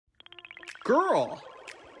Girl!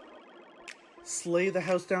 Slay the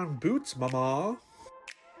house down boots, mama.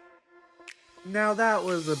 Now that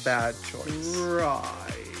was a bad choice. Right.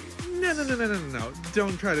 No.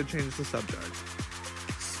 Don't try to change the subject.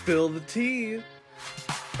 Spill the tea.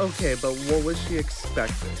 Okay, but what was she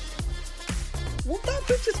expecting? Well, that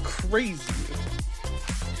bitch is crazy.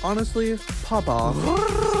 Honestly, pop off.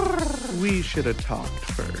 We should have talked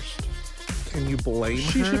first. Can you blame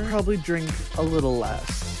her? She should probably drink a little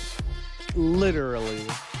less. Literally.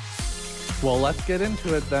 Well, let's get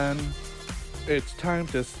into it then. It's time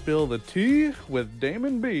to spill the tea with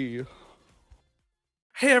Damon B.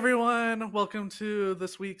 Hey everyone, welcome to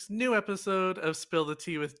this week's new episode of Spill the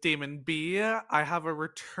Tea with Damon B. I have a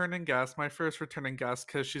returning guest, my first returning guest,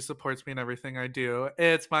 because she supports me in everything I do.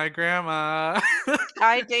 It's my grandma.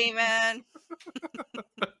 Hi, Damon.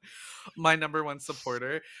 My number one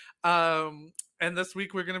supporter. And this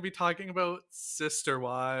week we're going to be talking about Sister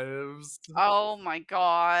Wives. Oh my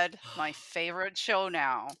God, my favorite show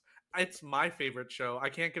now. It's my favorite show. I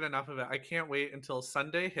can't get enough of it. I can't wait until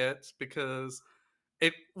Sunday hits because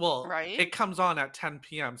it comes on at 10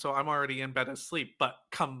 p.m. So I'm already in bed asleep. But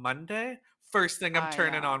come Monday, first thing I'm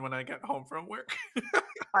turning on when I get home from work.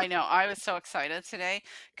 I know. I was so excited today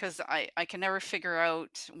because I can never figure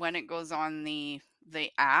out when it goes on the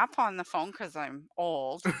app on the phone because I'm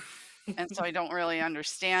old. And so I don't really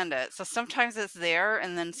understand it. So sometimes it's there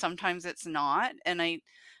and then sometimes it's not. And I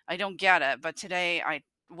don't get it. But today I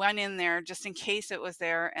went in there just in case it was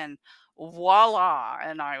there and voila.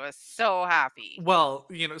 And I was so happy. Well,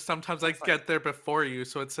 sometimes I get there before you.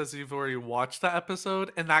 So it says you've already watched the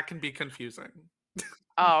episode and that can be confusing.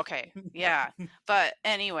 Oh, okay. Yeah. But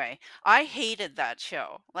anyway, I hated that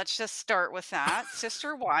show. Let's just start with that.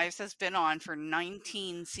 Sister Wives has been on for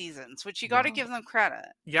 19 seasons, which you got to give them credit.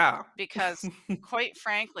 Yeah. Because quite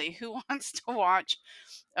frankly, who wants to watch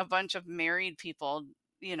a bunch of married people,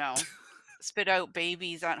 spit out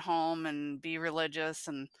babies at home and be religious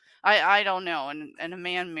and I don't know. And a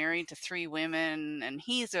man married to 3 women and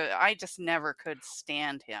I just never could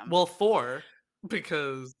stand him. Well, 4.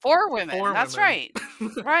 Because 4 women. That's right.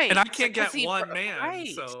 Right. And I can't get he one man, right.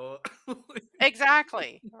 so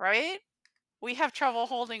Exactly, right? We have trouble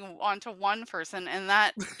holding on to one person, and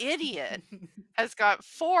that idiot has got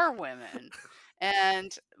 4 women.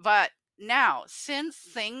 But now, since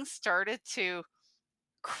things started to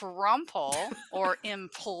crumple or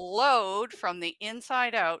implode from the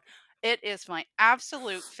inside out, it is my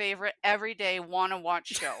absolute favorite everyday wanna-watch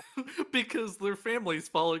show. Because their family's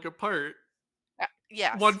falling apart.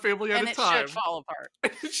 Yes. One family at a time. And it should fall apart.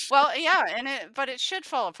 Well, yeah, but it should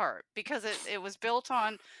fall apart because it was built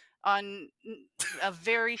on a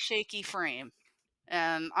very shaky frame.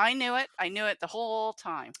 And I knew it. I knew it the whole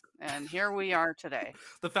time. And here we are today.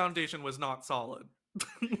 The foundation was not solid.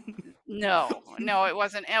 No, it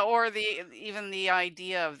wasn't. Or even the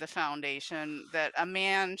idea of the foundation that a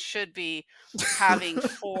man should be having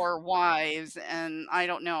 4 wives and I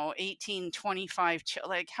don't know, 18, 25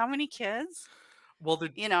 like how many kids? Well, they're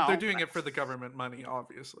doing it for the government money,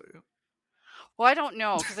 obviously. Well, I don't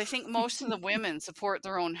know because I think most of the women support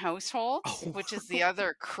their own households, which is the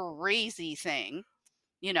other crazy thing,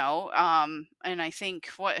 and I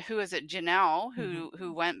think who is it, Janelle,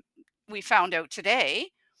 who went, we found out today,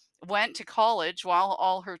 went to college while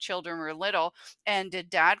all her children were little, and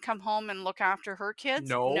did dad come home and look after her kids?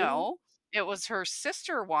 No, it was her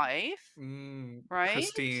sister wife, right?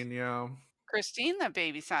 Christine, yeah. Christine that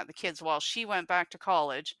babysat the kids while she went back to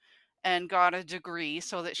college and got a degree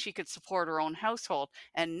so that she could support her own household.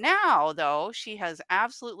 And now, though, she has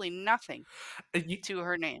absolutely nothing to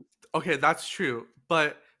her name. Okay, that's true.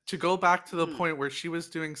 But to go back to the point where she was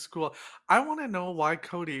doing school, I want to know why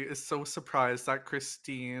Cody is so surprised that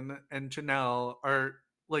Christine and Janelle are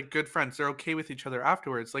like good friends. They're okay with each other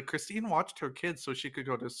afterwards. Like Christine watched her kids so she could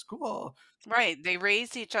go to school. Right. They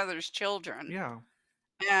raised each other's children. Yeah.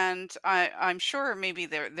 And I'm sure maybe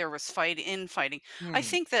there was fighting. I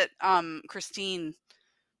think that Christine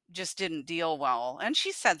just didn't deal well, and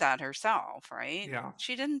she said that herself, right? Yeah.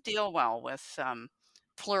 She didn't deal well with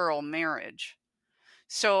plural marriage.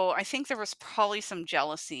 So I think there was probably some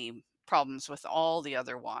jealousy problems with all the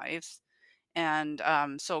other wives. And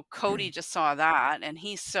so Cody just saw that, and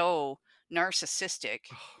he's so narcissistic.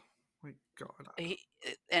 Oh my God.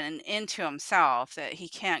 And into himself that he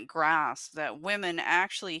can't grasp that women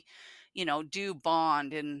actually, do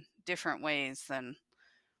bond in different ways than,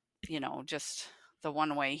 just the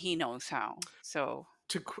one way he knows how. So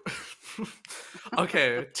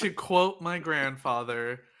okay, to quote my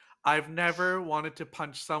grandfather, I've never wanted to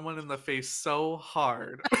punch someone in the face so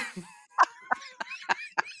hard.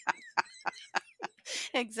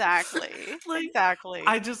 Exactly, Like, exactly.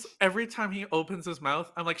 I just every time he opens his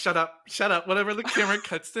mouth, I'm like, shut up." Whenever the camera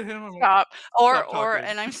cuts to him, I'm like, Stop. "Stop Or talking."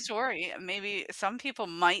 and I'm sorry, maybe some people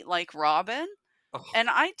might like Robin, Ugh. and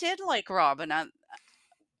I did like Robin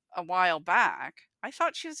a while back. I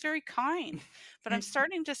thought she was very kind, but I'm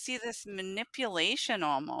starting to see this manipulation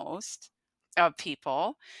almost of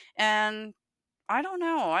people, and I don't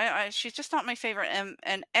know. I she's just not my favorite,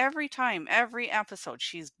 and every time, every episode,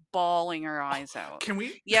 she's bawling her eyes out. Can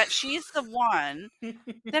we Yet she's the one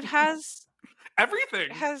that everything.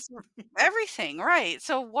 has everything, right?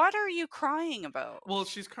 So what are you crying about? Well,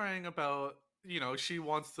 she's crying about, she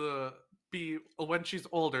wants to be when she's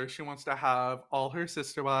older, she wants to have all her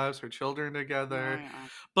sister wives, her children Oh together. yeah,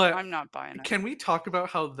 But I'm not buying it. can we talk about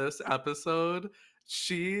how this episode,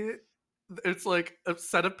 she it's like a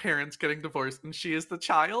set of parents getting divorced and she is the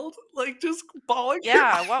child, like just bawling her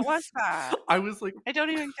Yeah, what eyes. was that? I was like, I don't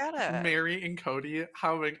even get it. Mary and Cody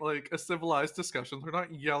having like a civilized discussion. They're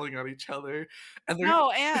not yelling at each other. And they're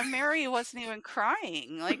No, and Mary wasn't even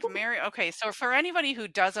crying. Like Mary, okay, so for anybody who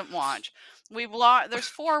doesn't watch, there's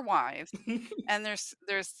 4 wives and there's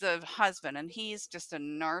the husband and he's just a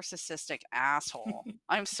narcissistic asshole.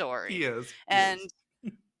 I'm sorry. he is. He And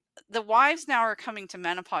is. the wives now are coming to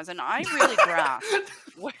menopause and I really grasp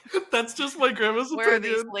where, That's just my grandma's where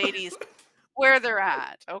these opinion. ladies where they're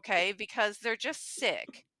at, okay? Because they're just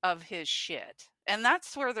sick of his shit. And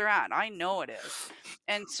that's where they're at. I know it is.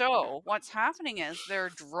 And so what's happening is they're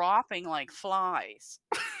dropping like flies.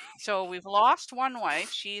 So we've lost one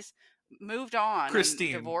wife. She's moved on and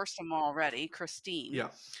Christine. divorced him already, Christine. Yeah.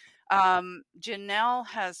 Janelle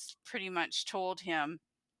has pretty much told him,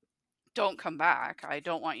 don't come back. I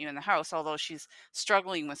don't want you in the house, although she's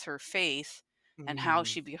struggling with her faith and how Mm.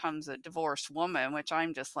 she becomes a divorced woman, which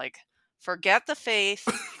I'm just like, forget the faith,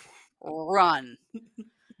 run.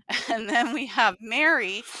 And then we have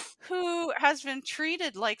Mary, who has been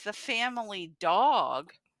treated like the family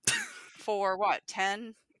dog for what,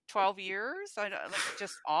 10, 12 years? I don't, like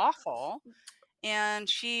just awful. And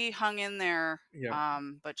she hung in there, Yeah.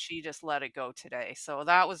 but she just let it go today. So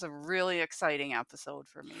that was a really exciting episode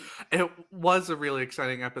for me. It was a really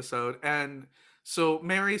exciting episode. And so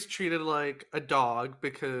Mary's treated like a dog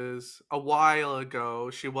because a while ago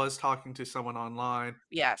she was talking to someone online.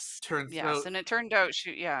 Yes. Turns Yes. out, And it turned out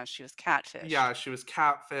she was catfished. yeah, she was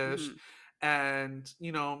catfished. Mhm. And,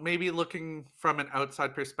 maybe looking from an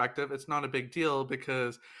outside perspective, it's not a big deal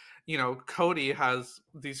because, Cody has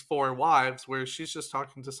these 4 wives where she's just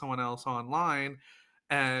talking to someone else online.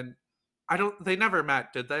 And they never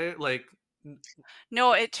met, did they? Like, n-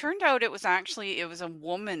 No, it turned out it was a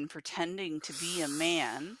woman pretending to be a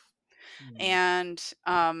man, Hmm. and,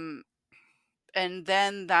 um, and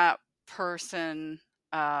then that person,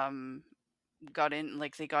 um,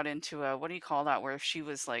 they got into a what do you call that? Where she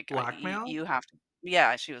was like, Blackmail? you have to"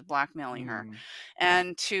 Yeah, she was blackmailing her, Hmm.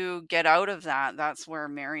 and to get out of that, that's where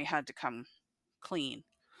Mary had to come clean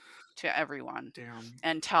to everyone Damn.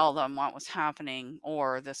 and tell them what was happening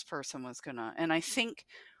or this person was gonna and I think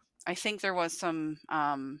there was some,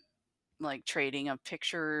 like, trading of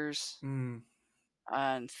pictures Mm.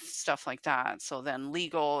 and stuff like that. So then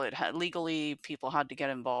legally people had to get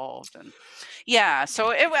involved and yeah,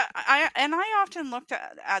 so I often looked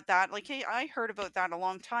at that like hey, I heard about that a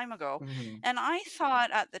long time ago Mhm. and I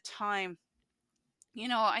thought at the time,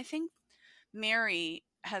 I think Mary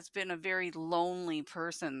has been a very lonely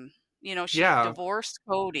person. She Yeah, divorced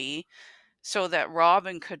Cody so that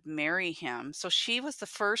Robin could marry him. So she was the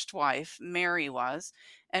first wife, Mary was,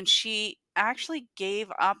 and she actually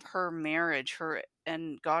gave up her marriage, her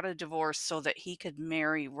and got a divorce so that he could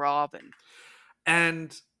marry Robin.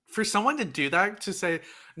 and for someone to do that, to say,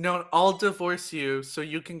 "No, I'll divorce you so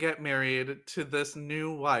you can get married to this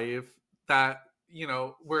new wife that,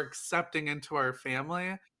 we're accepting into our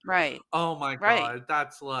family." Right. Oh my Right. god,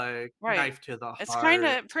 that's like Right. knife to the It's kind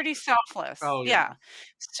heart. of pretty selfless. Oh, Yeah. yeah.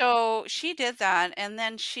 So she did that and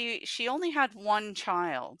then she only had one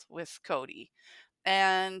child with Cody.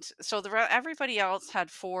 And so everybody else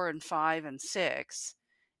had 4 and 5 and 6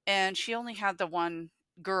 and she only had the one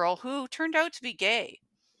girl who turned out to be gay.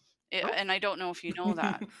 Oh. And I don't know if you know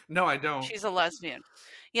that. No, I don't. She's a lesbian.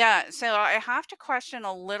 Yeah, so I have to question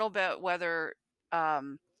a little bit whether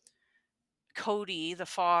um, Cody, the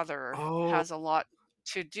father, Oh, has a lot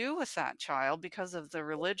to do with that child because of the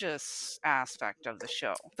religious aspect of the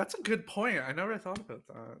show. that's a good point. I never thought about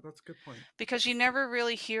that. That's a good point. Because you never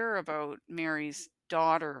really hear about Mary's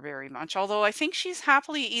daughter very much, although I think she's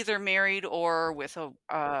happily either married or with a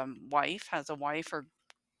wife, has a wife or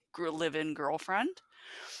live-in girlfriend.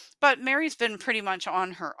 But Mary's been pretty much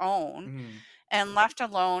on her own Mhm. and left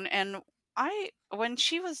alone. And I when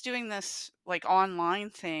she was doing this, like, online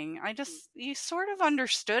thing, I just you sort of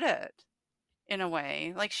understood it in a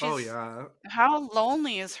way. Like, Oh, she's yeah. how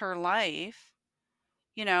lonely is her life,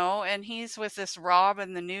 and he's with this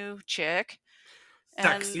Robin, the new chick,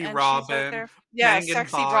 and Sexy she's out Robin, there. Yeah, banging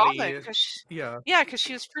sexy Robin, body. Yeah. yeah, 'cause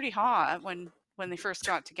she was pretty hot when they first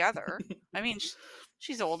got together. I mean,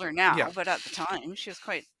 she's older Yeah. now, but at the time, she was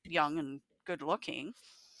quite young and good looking,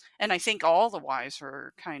 and I think all the wives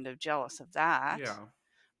were kind of jealous of that. Yeah.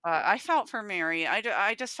 I felt for Mary.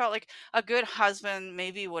 I just felt like a good husband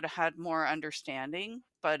maybe would have had more understanding,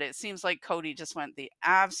 but it seems like Cody just went the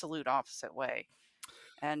absolute opposite way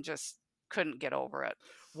and just couldn't get over it.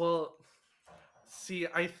 Well, see,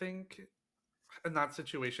 I think in that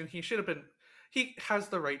situation, he has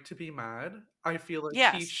the right to be mad. I feel like he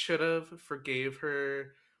Yes, should have forgave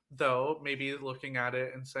her, though, maybe looking at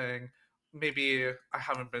it and saying, maybe I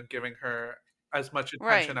haven't been giving her as much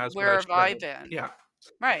right. attention as what I Where have should I have. been? Yeah.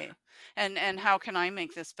 Right. And how can I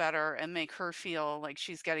make this better and make her feel like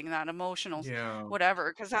she's getting that emotional Yeah.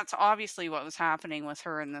 whatever, because that's obviously what was happening with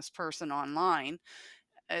her and this person online,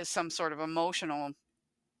 is some sort of emotional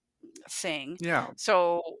thing. Yeah.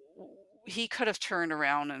 So he could have turned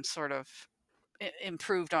around and sort of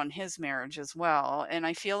improved on his marriage as well. And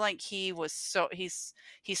I feel like he's such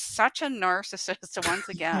a narcissist once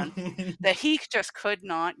again that he just could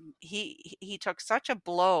not. He took such a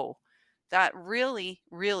blow that really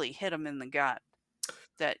really hit him in the gut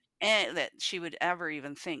that she would ever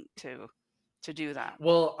even think to do that.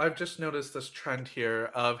 Well, I've just noticed this trend here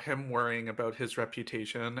of him worrying about his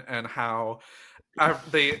reputation and how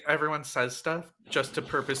everyone says stuff just to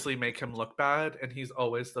purposely make him look bad, and he's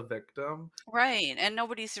always the victim. Right, and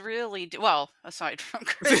nobody's really well, aside from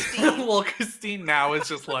Christine. Well, Christine now is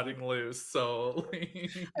just letting loose, so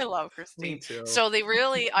I love me Christine. too. So they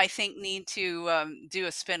really, I think, need to do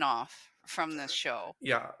a spin-off from this show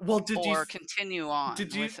Yeah. Well, or continue on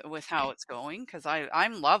did you with how it's going because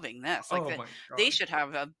I'm loving this. Like oh my they god. should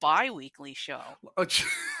have a bi-weekly show. Oh,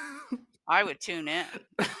 I would tune in.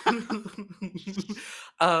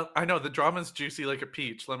 I know the drama's juicy like a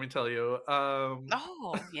peach, let me tell you.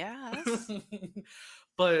 Oh, yes.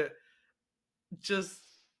 But just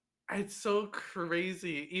it's so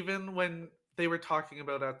crazy. Even when they were talking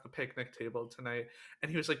about at the picnic table tonight,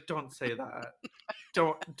 and he was like, "Don't say that.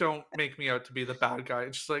 Don't make me out to be the bad guy."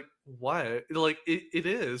 And she's like, "What?" Like it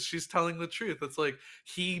is. She's telling the truth. It's like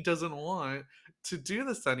he doesn't want to do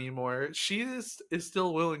this anymore. She is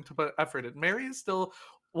still willing to put effort in. Mary is still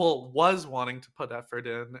was wanting to put effort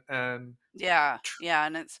in and Yeah, yeah,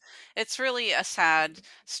 and it's really a sad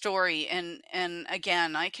story, and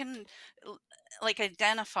again, I can l- like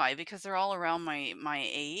identify because they're all around my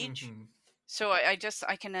age. mhm. So I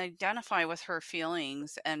can identify with her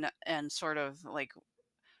feelings and sort of like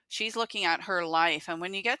she's looking at her life, and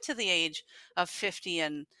when you get to the age of 50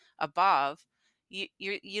 and above,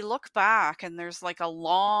 you look back and there's like a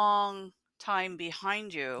long time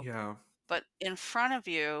behind you, Yeah. but in front of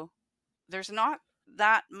you there's not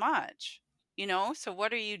that much, so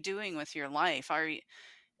what are you doing with your life?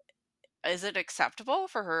 Is it acceptable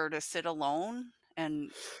for her to sit alone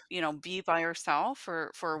and be by herself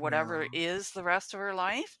for whatever Yeah. is the rest of her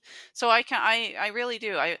life? So I really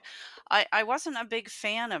do. I wasn't a big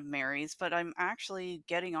fan of Mary's, but I'm actually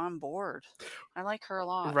getting on board. I like her a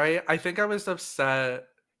lot. Right? I think I was upset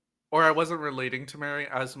or I wasn't relating to Mary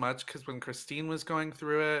as much because when Christine was going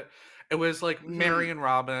through it, it was like Hmm. Mary and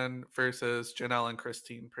Robin versus Janelle and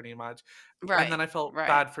Christine pretty much. And then Right, I felt right.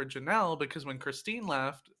 bad for Janelle because when Christine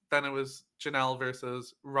left, then it was Janelle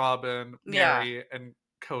versus Robin, Yeah. Mary, and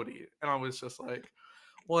Cody. And I was just like,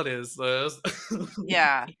 what is this?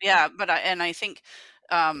 Yeah, yeah, but I think,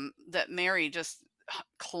 that Mary just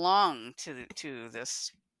clung to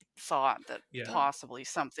this thought that Yeah, possibly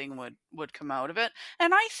something would come out of it,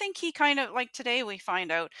 and I think he kind of like today we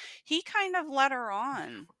find out he kind of led her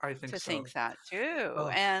on I think to so. think that too, Oh,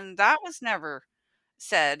 and that was never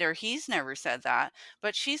said, or he's never said that,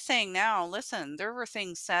 but she's saying now, "Listen, there were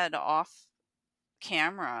things said off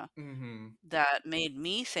camera hmm. that made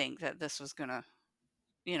me think that this was gonna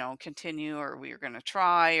continue or we were going to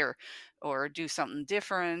try or do something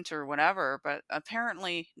different or whatever, but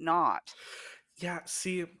apparently not. Yeah,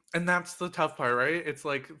 see, and that's the tough part, right? It's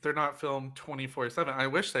like they're not filmed 24/7. I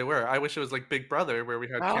wish they were. I wish it was like Big Brother where we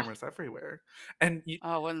had Oh, cameras everywhere. And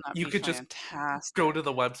oh, wouldn't that you be could just go fantastic? to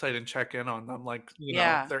the website and check in on them like,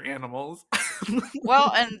 Yeah. they're animals.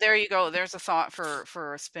 Well, and there you go. There's a thought for a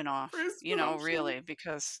For spin-off, a spin-off show. really,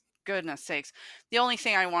 because goodness sakes. The only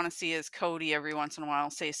thing I want to see is Cody every once in a while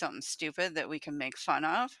say something stupid that we can make fun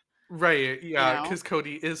of. Right, you yeah, know? because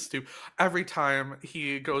Cody is stupid. Every time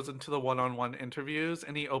he goes into the one-on-one interviews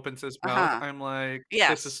and he opens his mouth, Uh-huh. I'm like, "This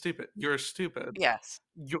is Yes. stupid. You're stupid. Yes.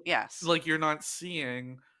 You Yes. like, you're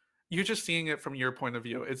just seeing it from your point of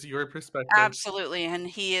view. It's your perspective." Absolutely, and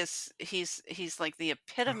he's like the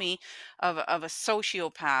epitome of a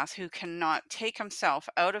sociopath who cannot take himself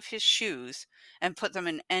out of his shoes and put them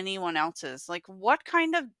in anyone else's. Like, what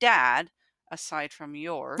kind of dad, aside from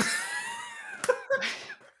yours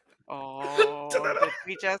Oh, did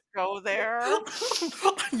we just go there?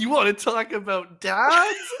 You wanna talk about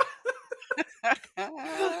dads?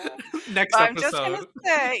 Next I'm just gonna episode.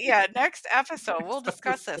 say, yeah, next episode we'll Next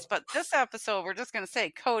discuss this, episode. but this episode we're just gonna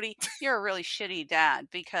say, Cody, you're a really shitty dad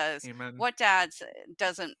because Amen. what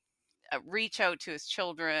doesn't reach out to his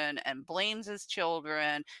children and blames his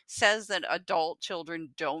children, says that adult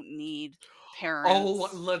children don't need Oh,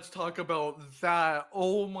 parents. let's talk about that.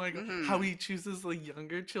 Oh my god. How Mhm. he chooses the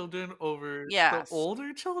younger children over the Yes.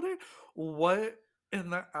 older children? What in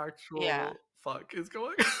the Yeah. actual fuck is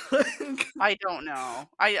going on? I don't know.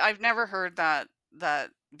 I've never heard that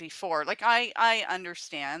before. Like I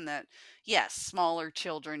understand that yes, smaller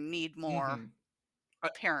children need more Mhm. I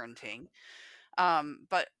parenting.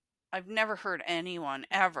 But I've never heard anyone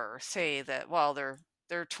ever say that, well,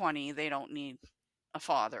 they're 20, they don't need a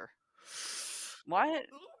father. What?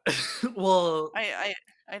 well, I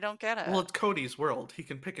I don't get well, it. it's Cody's world. He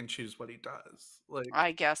can pick and choose what he does. Like,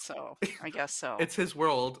 I guess so. I guess so. it's his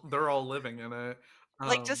world. They're all living in it.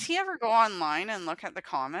 Like, does Um, he ever go online and look at the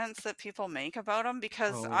comments that people make about him?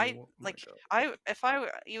 Because oh my I if I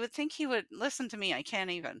you would think he would listen to me. I can't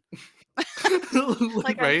even. god.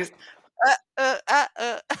 Like I'm Right? just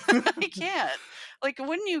I can't. Like,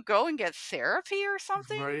 wouldn't you go and get therapy or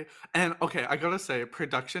something? Right. And okay, I gotta say,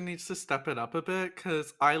 production needs to step it up a bit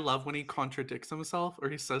because I love when he contradicts himself or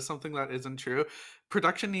he says something that isn't true.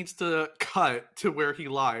 Production needs to cut to where he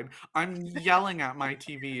lied. I'm yelling at my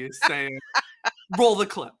TV saying, roll the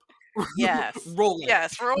clip. Yes. Roll it.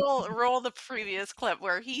 Yes, roll the previous clip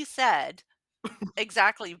where he said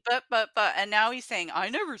exactly, but, and now he's saying, "I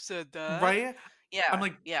never said that." Right? I'm Yeah,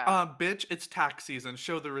 like, yeah. bitch, it's tax season.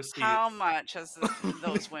 Show the receipt. How much has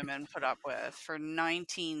those women put up with for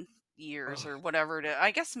 19 years Ugh. or whatever it is?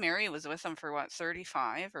 I guess Mary was with him for what,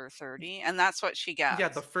 35 or 30, and that's what she Yeah, the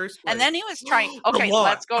gets. first And wife. then he was trying The okay, lot,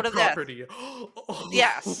 let's go the to this. property.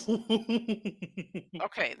 Yes.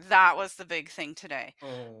 Okay, that was the big thing today.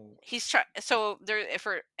 Oh. He's trying. So there, if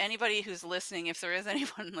for anybody who's listening, if there is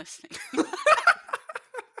anyone listening,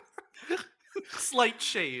 Slight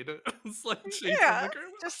shade. Slight shade from yeah, the girl.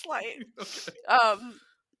 just like, Okay. um,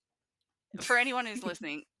 for anyone who's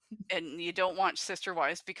listening and you don't watch Sister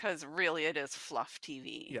Wives because really it is fluff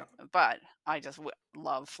TV, Yeah, but I just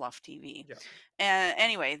love fluff TV. yeah. And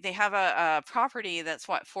anyway, they have a property that's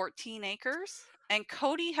what, 14 acres? And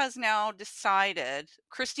Cody has now decided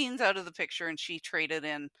Christine's out of the picture and she traded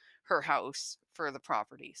in her house for the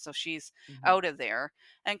property. So she's Mhm. out of there.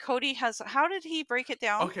 And Cody has, how did he break it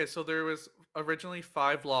down? Okay, so there was originally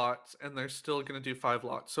 5 lots, and they're still gonna do 5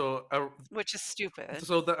 lots. Which is stupid.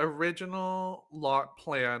 So the original lot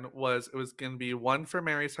plan was it was gonna be 1 for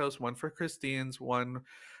Mary's house, 1 for Christine's, 1,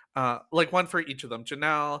 like, 1 for each of them,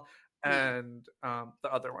 Janelle Hmm. and,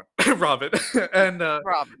 the other one, Robin. And,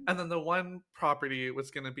 Robin and then the one property was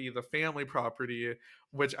gonna be the family property,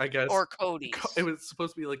 which I guess or It Cody's. was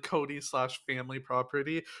supposed to be like Cody/family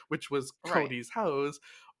property, which was Right. Cody's house,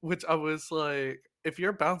 which I was like, if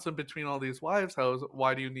you're bouncing between all these wives' house,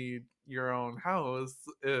 why do you need your own house?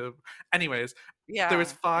 Anyways, there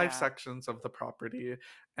was Yeah. 5 Yeah. sections of the property,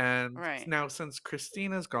 and Right. now since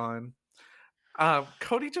Christina's gone,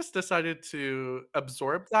 Cody just decided to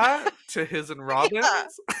absorb that to his and Yeah.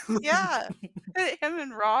 Robin's. Yeah. Him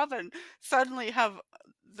and Robin suddenly have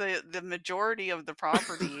the majority of the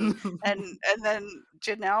property, and then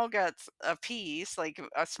Janelle gets a piece, like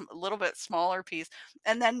a little bit smaller piece,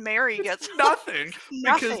 and then Mary It's gets nothing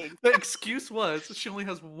because nothing. the excuse was she only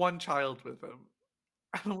has 1 child with him.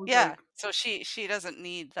 And I was Yeah, like, so she doesn't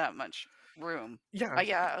need that much room, yeah, I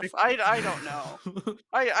guess. ex I don't know.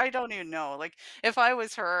 I don't even know. Like, if I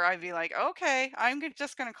was her, I'd be like, "Okay,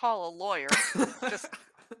 just gonna call a lawyer. Just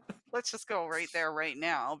let's just go right there right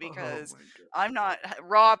now Oh because my god. I'm not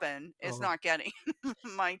Robin is Oh. not getting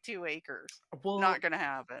my 2 acres. Not Well, gonna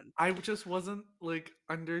happen." I just wasn't, like,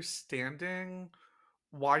 understanding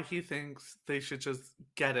why he thinks they should just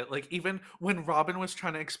get it. Like, even when Robin was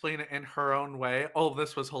trying to explain it in her own way, oh,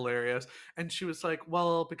 this was hilarious, and she was like,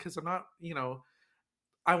 "Well, because I'm not,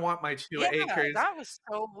 I want my 2 Yeah, acres. that was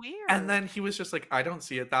so And weird. then he was just like, "I don't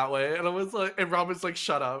see it that way." And I was like and Rob was like,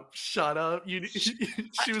 "Shut up, shut up. You Sh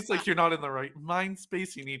I she was like, "You're not in the right mind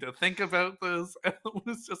space. You need to think about this." And I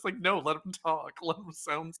was just like, "No, let him talk. Let him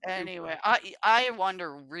sound Anyway, stupid." I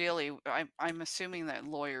wonder really I'm assuming that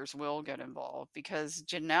lawyers will get involved because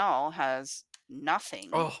Janelle has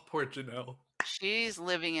nothing. Oh, poor Janelle. She's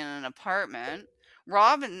living in an apartment.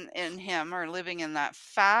 Rob and him are living in that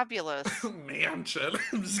fabulous Mansion.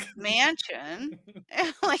 I'm just mansion. kidding.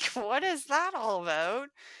 And like, what is that all about?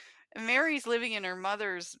 And Mary's living in her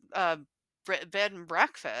mother's bed and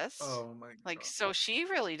breakfast. Oh my Like, god. so she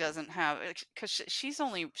really doesn't have because she's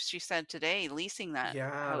only, she said today, leasing that Yeah,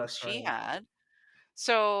 house that's she right. had.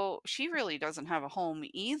 So she really doesn't have a home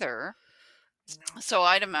either. No. So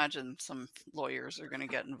I'd imagine some lawyers are going to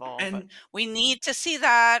get involved, but And we need to see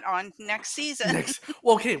that on next season. next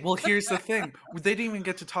well, okay, well, here's the thing. They didn't even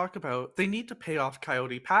get to talk about they need to pay off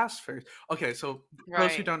Coyote Pass first. Okay, so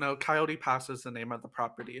those who Right. don't know, Coyote Pass is the name of the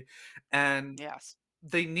property, and Yes.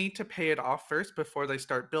 they need to pay it off first before they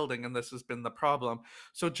start building, and this has been the problem.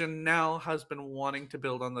 So Janelle has been wanting to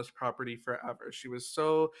build on this property forever. She was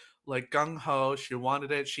so, like, gung ho, she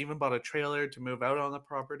wanted it, she even bought a trailer to move out on the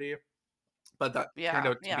property, but that turned Yeah.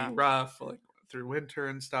 out to be Yeah. rough, like, through winter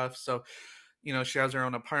and stuff, so she has her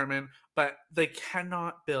own apartment, but they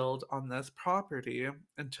cannot build on this property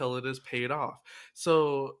until it is paid off.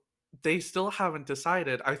 So they still haven't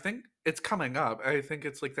decided. I think it's coming up. I think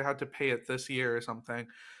it's like they had to pay it this year or something,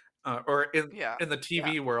 or Yeah. in the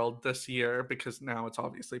Yeah. TV world this year because now it's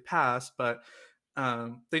obviously passed. But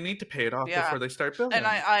they need to pay it off Yeah. before they start And building.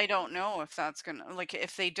 I don't know if that's gonna, like,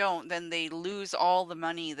 if they don't, then they lose all the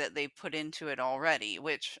money that they put into it already,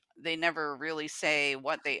 which they never really say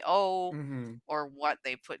what they owe Hmm. or what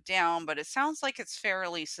they put down, but it sounds like it's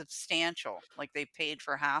fairly substantial. Like they paid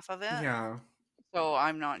for half of it. Yeah. So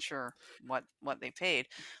I'm not sure what they paid,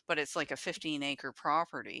 but it's like a 15-acre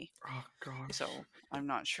property. Oh gosh. So I'm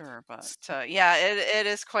not sure, but yeah, it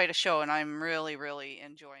is quite a show, and I'm really, really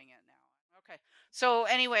enjoying it now. Okay. So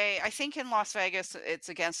anyway, I think in Las Vegas it's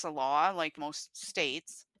against the law, like most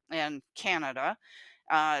states and Canada,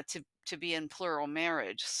 to be in plural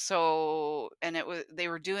marriage. So, and it was, they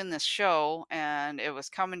were doing this show, and it was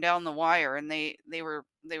coming down the wire, and they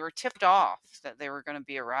were tipped off that they were going to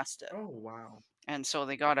be arrested, Oh wow. and so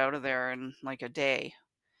they got out of there in like a day.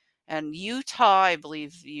 And Utah, I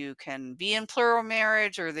believe you can be in plural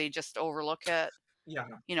marriage or they just overlook it,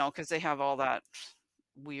 Yeah. because they have all that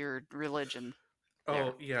weird religion there.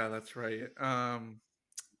 Oh, yeah, that's right.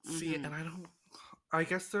 See, Mhm. and I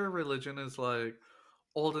guess their religion is like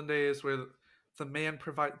olden days where the man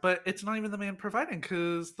provide but it's not even the man providing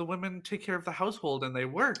because the women take care of the household and they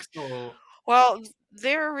work, so Well,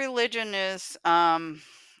 their religion is, oh,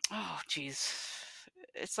 geez.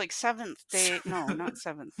 It's like Seventh Day. No, not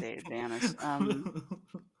Seventh Day Adventist.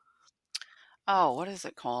 Oh, what is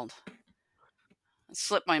it called? It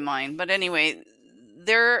slipped my mind. But anyway,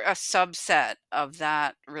 they're a subset of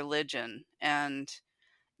that religion, and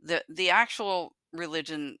the actual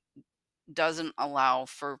religion doesn't allow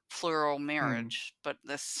for plural Mm, marriage, but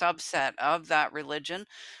the subset of that religion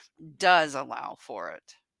does allow for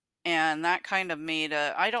it. And that kind of made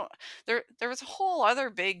a I don't there was a whole other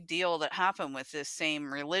big deal that happened with this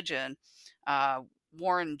same religion. Uh,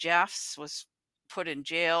 Warren Jeffs was put in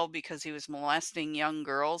jail because he was molesting young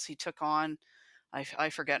girls. He took on, I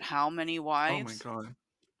forget how many oh my wives, god.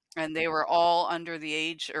 and they were all under the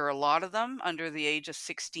age, or a lot of them under the age of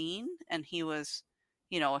 16, and he was,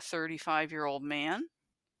 a 35-year-old man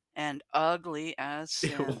and ugly as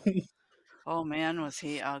sin. Ew. Oh man, was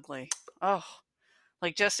he ugly. Oh,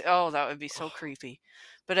 like, just, oh, that would be so creepy.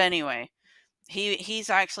 But anyway, he's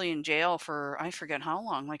actually in jail for, I forget how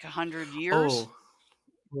long, like 100 years. Oh,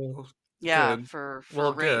 well, Yeah, good. for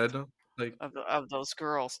Well, rape good. Like, of those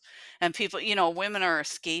girls. And people, women are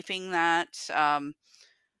escaping that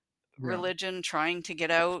yeah. religion, trying to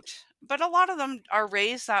get out. But a lot of them are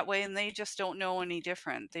raised that way, and they just don't know any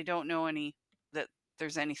different. They don't know any that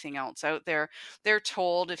there's anything else out there. They're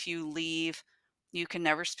told if you leave, you can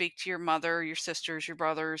never speak to your mother, your sisters, your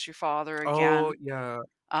brothers, your father Oh, again. yeah.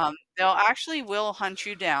 They'll actually will hunt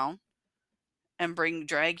you down and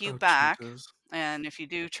drag you Oh, back. Jesus. And if you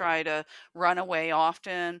do try to run away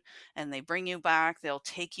often and they bring you back, they'll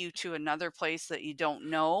take you to another place that you don't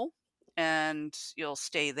know, and you'll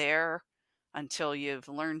stay there until you've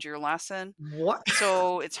learned your lesson. What?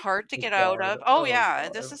 So it's hard to Oh get out god. of. Oh Oh yeah,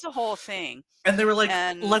 this god. is a whole thing. And they were like,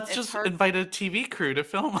 And "Let's it's just hard. invite a TV crew to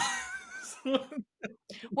film us."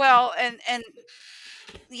 Well, and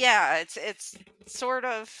Yeah, it's sort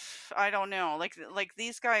of, I don't know, like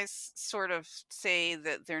these guys sort of say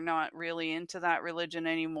that they're not really into that religion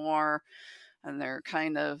anymore, and they're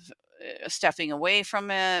kind of stepping away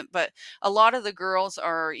from it. But a lot of the girls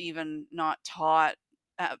are even not taught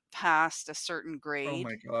past a certain Oh grade,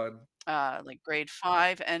 my god. like grade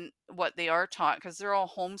 5, and what they are taught, because they're all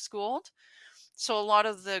homeschooled. So a lot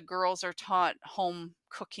of the girls are taught home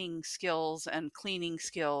cooking skills and cleaning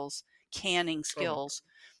skills, canning Oh my skills,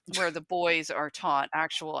 where the boys are taught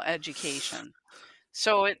actual education.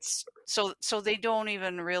 So so they don't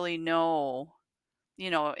even really know,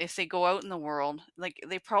 if they go out in the world, like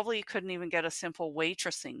they probably couldn't even get a simple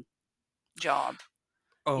waitressing job,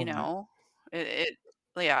 you oh my know? It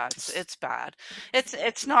yeah, it's bad.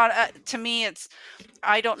 It's not to me, it's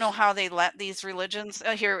I don't know how they let these religions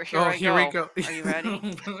here Oh, I here we go. go. Are you ready?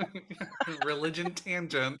 Religion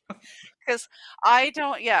tangent. 'Cause I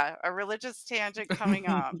don't yeah, a religious tangent coming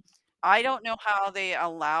up. I don't know how they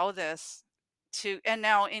allow this to, and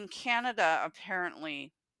now in Canada,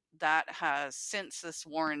 apparently, that has, since this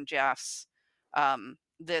Warren Jeffs,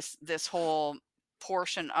 this whole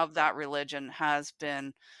portion of that religion has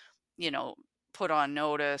been, you know, put on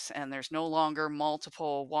notice, and there's no longer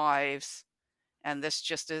multiple wives, and this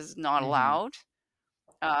just is not Mhm. allowed.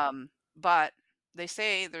 But they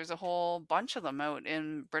say there's a whole bunch of them out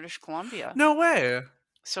in British Columbia. No way.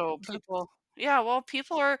 So That people, yeah, well,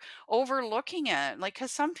 people are overlooking it, like,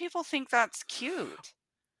 cause some people think that's cute.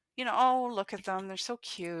 "Oh, look at them, they're so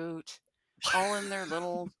cute, all in their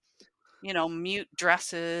little, mute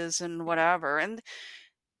dresses and whatever," and,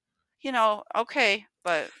 okay,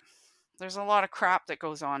 but there's a lot of crap that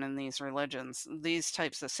goes on in these religions, these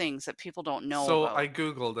types of things that people don't know So about. I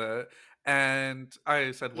googled it and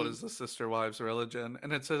I said, "What Mm. is the Sister Wives religion?"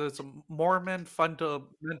 And it says it's a Mormon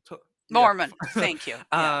fundamental, yeah, Mormon, thank you,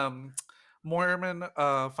 yeah, um, Mormon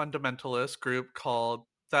fundamentalist group called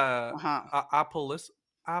the uh-huh, Apolis,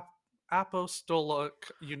 Ap-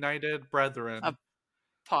 Apostolic United a Brethren.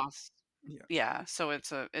 pos Yeah, yeah, so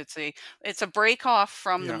it's a break off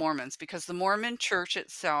from the yeah. Mormons, because the Mormon Church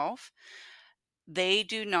itself, they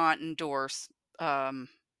do not endorse, um,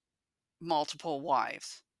 multiple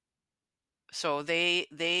wives. So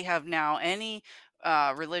they have now, any,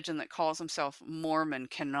 religion that calls themselves Mormon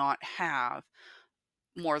cannot have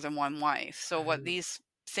more than one wife. So what Oh, these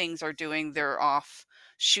things are doing, they're off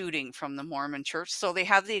shooting from the Mormon Church. So they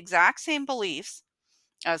have the exact same beliefs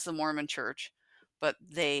as the Mormon Church, but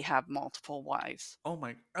they have multiple wives. oh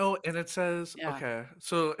my, oh, and it says, Yeah. okay,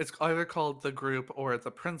 so it's either called the group or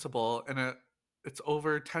the principal, and it's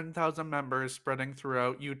over 10,000 members spreading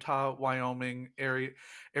throughout Utah, Wyoming,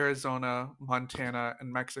 Arizona, Montana,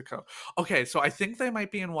 and Mexico. Okay, so I think they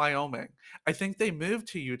might be in Wyoming. I think they moved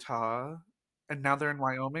to Utah and now they're in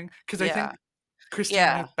Wyoming because I Yeah. think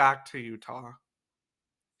Christine Yeah. moved back to Utah.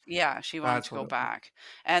 Yeah, she wanted That's to what go it was. back.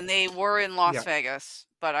 And they were in Las Yeah. Vegas,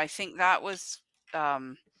 but I think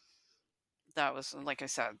um that was, like I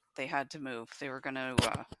said, they had to move. They were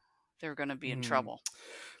gonna be in Mhm. trouble.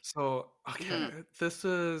 So, Mhm. okay,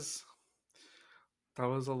 that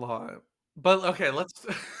was a lot. But okay,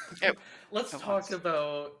 It let's it talk was.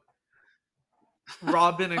 about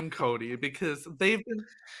Robin and Cody because they've been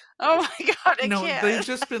Oh my god, I no, they've can't.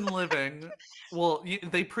 just been living, well,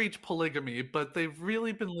 they preach polygamy, but they've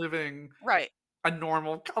really been living Right. a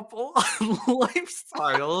normal couple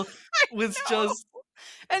lifestyle was No. just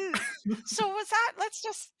And so was that, let's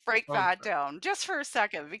just break that okay. down just for a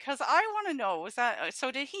second, because I wanna know, was that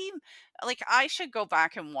so did he, like, I should go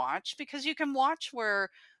back and watch, because you can watch where,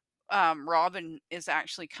 Robin is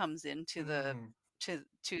actually comes into the Mhm.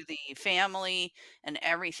 to the family and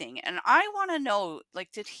everything, and I wanna know,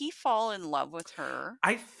 like, did he fall in love with her,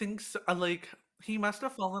 I think so, like, he must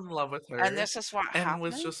have fallen in love with and her this is what and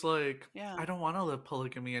was happened? just like, Yeah. "I don't wanna live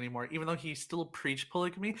polygamy anymore," even though he still preached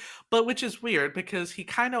polygamy, but which is weird because he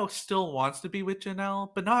kinda still wants to be with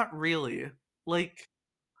Janelle, but not really. Like,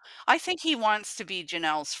 I think he wants to be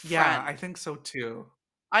Janelle's yeah, I friend. think so too.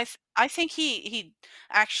 I think he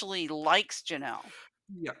actually likes Janelle,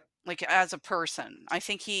 Yeah. like, as a person. I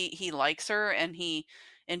think he likes her and he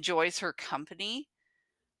enjoys her company,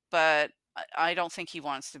 but I don't think he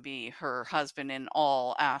wants to be her husband in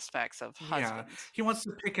all aspects of Yeah. husbands. He wants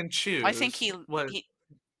to pick and I think choose what he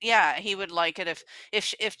yeah, he would like it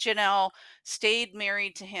if Janelle stayed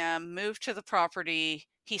married to him, moved to the property,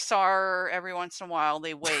 he saw her every once in a while,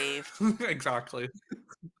 they waved, exactly.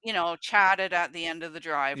 chatted at the end of the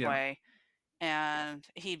Yeah. driveway, and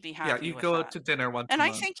he'd be Yeah, happy you with go out that. to dinner once And a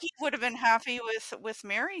I month. think he would have been happy with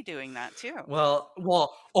Mary doing that too, Well,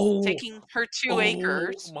 oh, taking her 2 oh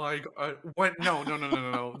acres. my god, when no, no, no, no,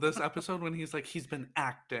 no, no, this episode when he's like, he's been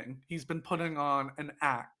acting, he's been putting on an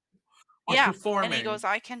act, or Yeah, and he performing, goes,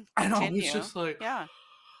 "I can and I was continue." just like, Yeah,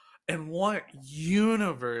 in what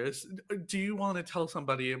universe do you wanna tell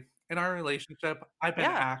somebody, "In our relationship, I've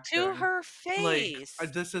been yeah, to acting, her like,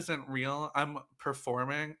 face. this isn't real, I'm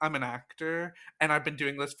performing, I'm an actor, and I've been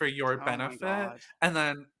doing this for your Oh my benefit," god, and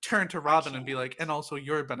then turn to I Robin and be like, can't. "And also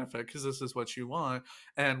your benefit, because this is what you want,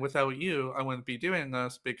 and without you, I wouldn't be doing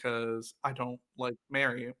this because I don't like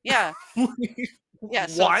Mary." Yeah, yeah,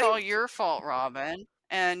 so it's What? all your fault, Robin,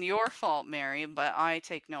 and your fault, Mary, but I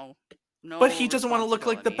take But no he doesn't wanna look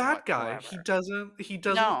like the responsibility bad guy. whatsoever. He doesn't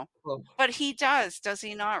No, well, but he does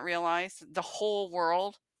he not realize the whole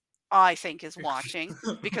world, I think, is watching,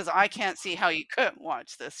 because I can't see how you couldn't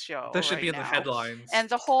watch this show this should be right in the now, headlines. and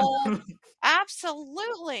the whole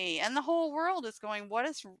absolutely, and the whole world is going, "What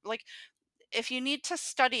is" like, if you need to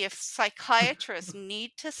study if psychiatrists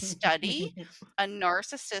need to study a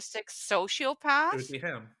narcissistic It would sociopath, be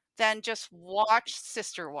him. then just watch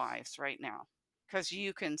Sister Wives right now, because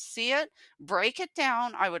you can see it, break it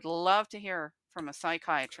down. I would love to hear from a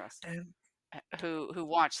psychiatrist And who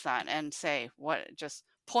watched that and say what just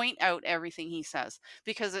point out everything he says,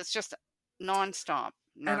 because it's just nonstop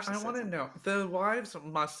I wanna narcissism. know, the wives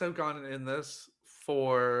must have gone in this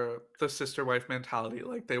for the sister wife mentality,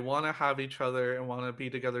 like, they wanna have each other and wanna be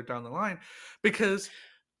together down the line, because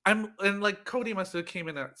like, Cody must have came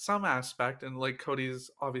in at some aspect, and, like, Cody's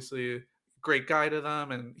obviously a great guy to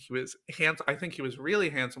them, and he was I think he was really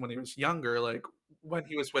handsome when he was younger, like, when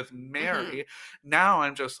he was with Mhm. Mary. Now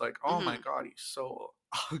I'm just like, "Oh my Mhm. god, he's so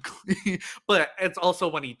ugly." But it's also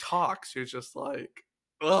when he talks, you're just like,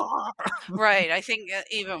 ugh. Right, I think,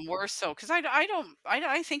 even worse so, 'cause I don't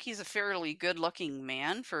I think he's a fairly good-looking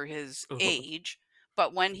man for his Ugh. age,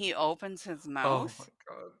 but when he opens his Oh my mouth,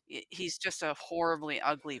 god. he's just a horribly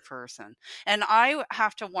ugly person, and I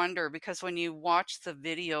have to wonder because when you watch the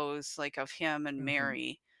videos, like, of him and Mhm.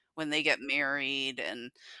 Mary, when they get married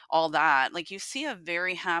and all that, like, you see a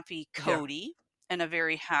very happy Yeah. Cody and a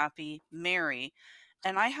very happy Mary,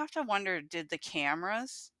 and I have to wonder, did the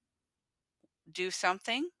cameras do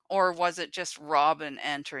something, or was it just Robin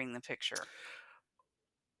entering the picture?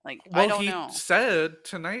 Like, I Well, don't he know. said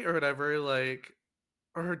tonight or whatever, like,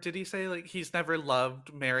 or did he say, like, he's never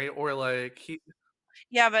loved Mary, or, like, he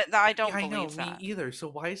Yeah, but I yeah, don't I know, believe me that. either, so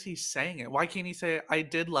why is he saying it? Why can't he say, "I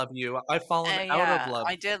did love you, I've fallen out of Yeah, love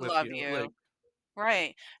I did with love you," like, you.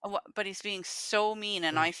 Right. But he's being so mean,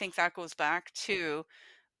 and I ugh. think that goes back to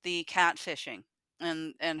the catfishing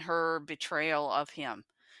and her betrayal of him.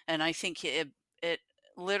 And I think it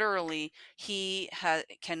literally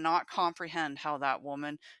cannot comprehend how that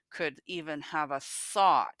woman could even have a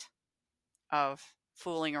thought of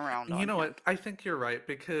fooling around You on know him. what? I think you're right,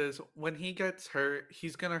 because when he gets hurt,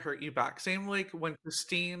 he's gonna hurt you back. Same like when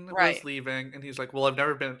Christine was Right. leaving and he's like, "Well,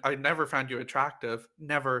 I never found you attractive.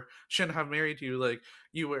 Never. Shouldn't have married you. Like,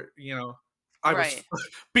 you were, I was Right.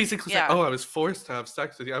 basically saying, Yeah. "Oh, I was forced to have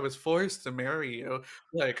sex with you. I was forced to marry you."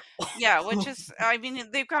 Like, Yeah, which is I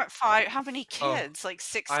mean, they've got 5 how many oh, kids? Like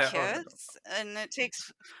 6 I don't kids? And it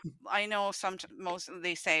takes I know most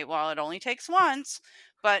they say, "Well, it only takes once,"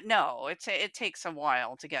 but no, it takes a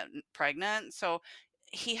while to get pregnant, so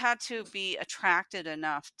he had to be attracted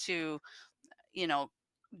enough to, you know,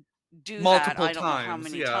 do that, multiple I don't know how times,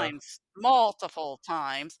 many yeah. times, multiple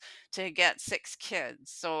times to get 6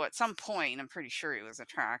 kids, so at some point, I'm pretty sure he was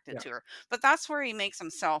attracted Yeah. to her, but that's where he makes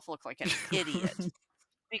himself look like an idiot.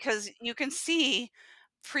 Because you can see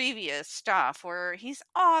previous stuff where he's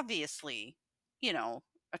obviously, you know,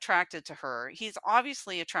 attracted to her. He's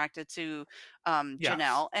obviously attracted to,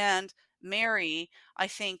 Yes. Janelle, and Mary, I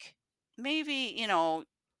think maybe,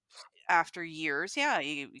 after years, yeah,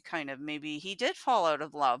 he kind of maybe he did fall out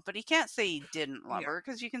of love, but he can't say he didn't love Yeah. her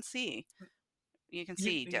because you can see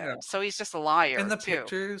he Yeah. did. So he's just a In liar the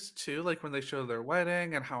too. pictures too, like, when they show their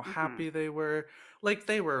wedding and how Mhm. happy they were, like,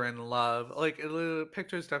 they were in love, like, the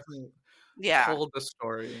pictures definitely Yeah. told the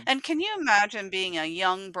story. And can you imagine being a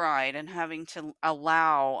young bride and having to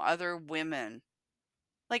allow other women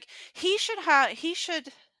like, he should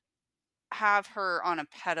have her on a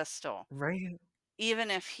pedestal, Right?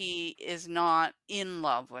 even if he is not in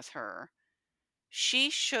love with her. She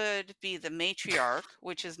should be the matriarch,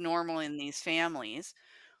 which is normal in these families.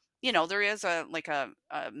 There is a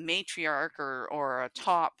matriarch or a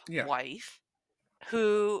top Yeah. wife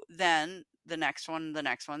who then the next one, the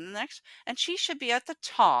next one, the next, and she should be at the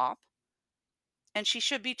top and she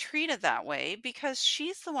should be treated that way because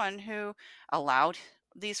she's the one who allowed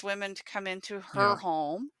these women to come into her Yeah.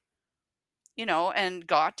 home, and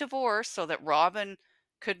got divorced so that Robin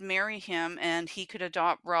could marry him and he could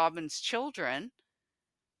adopt Robin's children.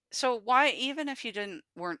 So why, even if you didn't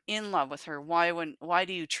weren't in love with her, why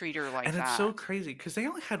do you treat her like And it's so that? crazy because they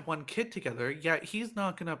only had one kid together, yet he's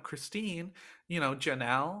knocking up Christine,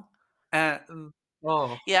 Janelle, and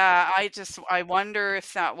oh, Yeah, I wonder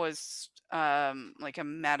if that was like a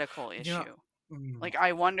medical you know issue. mm, Like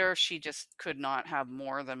I wonder if she just could not have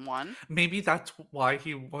more than one. maybe that's why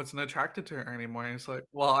he wasn't attracted to her anymore. He's like,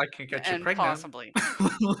 "Well, I can't get you And pregnant." possibly.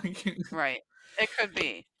 Like Right. It could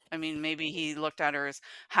be. I mean, maybe he looked at her as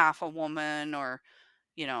half a woman or,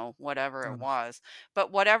 whatever it Mm. was.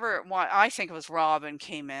 But whatever why I think it was Robin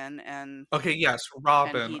came in Okay, yes,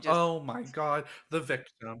 and Robin. he just Oh my god, the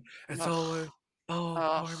victim. It's always, ugh, "Oh,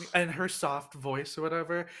 ugh, poor me," and her soft voice or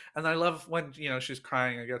whatever, and I love when, she's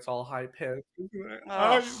crying and gets all high pitched.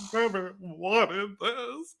 ugh. "I never wanted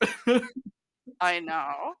this." I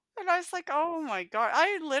know. And I was like, "Oh my god."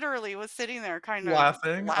 I literally was sitting there kind of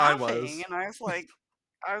Laughing, I laughing, was. and I was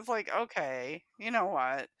like, "Okay, you know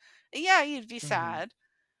what? Yeah, you'd be Mhm. sad,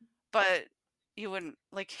 but you wouldn't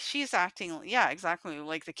like she's acting yeah, exactly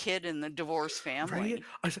like the kid in the divorced Right? family.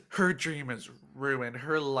 I said, her dream is ruined,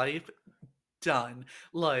 her life done,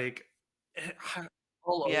 like,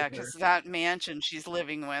 all Yeah, because over. that mansion she's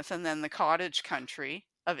living with and then the cottage country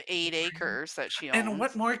of 8 Right? acres that she And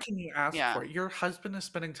what owns. more can you ask Yeah. for? Your husband is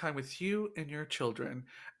spending time with you and your children,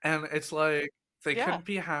 and it's like, they Yeah. couldn't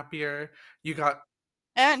be happier. You got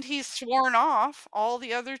And he's sworn off all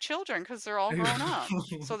the other children because 'cause they're all grown up,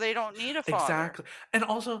 so they don't need a father. Exactly, and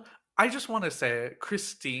also, I just wanna say,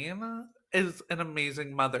 Christine is an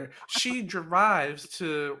amazing mother. She drives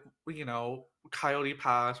to, Coyote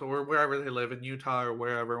Pass or wherever they live in Utah or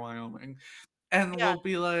wherever, Wyoming, and Yeah, we'll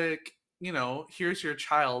be like, "Here's your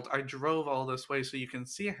child. I drove all this way so you can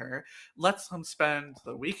see her. Let's them spend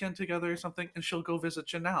the weekend together or something," and she'll go visit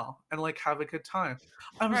Janelle and, like, have a good time.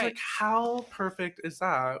 I was like, right. "How perfect is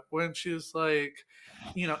that?" When she's like,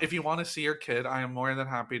 "If you wanna see your kid, I am more than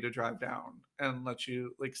happy to drive down and let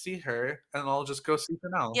you, like, see her, and I'll just go see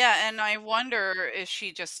Janelle." Yeah, and I wonder if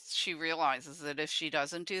she realizes that if she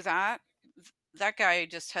doesn't do that, that guy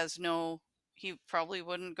just has no he probably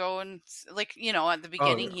wouldn't go and like, at the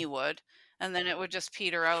Oh, beginning yeah. he would, and then it would just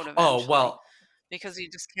peter out Oh, eventually well, because he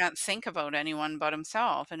just can't think about anyone but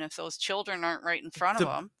himself, and if those children aren't right in front of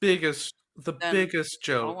The him, the then biggest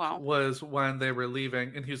oh joke well. was when they were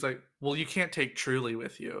leaving, and he's like, "Well, you can't take Truly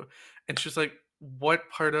with you." And she's like, "What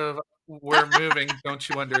part of we're moving don't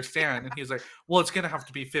you understand?" And he's like, "Well, it's gonna have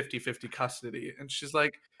to be 50-50 custody." And she's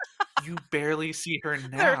like, "You barely see her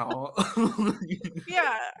They're now."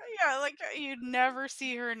 yeah, yeah, like, you'd never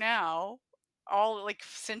see her now, all like,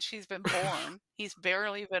 since she's been born. He's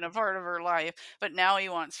barely been a part of her life, but now he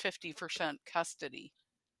wants 50% custody.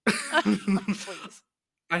 Please,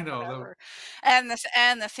 I know, whatever. And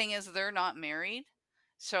the thing is they're not married,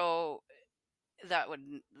 so that would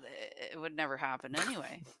n it would never happen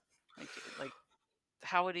anyway. Like,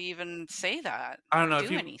 how would he even say that I don't or know if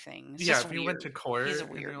do you anything? It's yeah, just if you went to weird. He's a court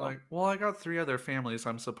and you're weirdo. like, "Well, I got 3 other families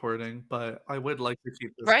I'm supporting, but I would like to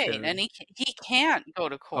keep this Right, and kid." he can't go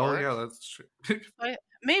to Oh, court. yeah, that's true. But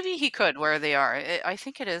maybe he could where they are. I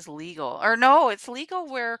think it is legal. Or no, it's legal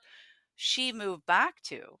where she moved back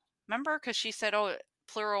to. Remember? Because she said, "Oh,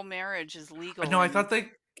 plural marriage is legal No, I in thought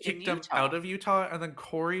they kicked him out Utah." of Utah, and then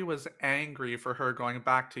Corey was angry for her going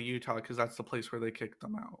back to Utah because that's the place where they kicked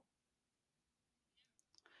them out.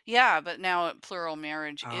 Yeah, but now plural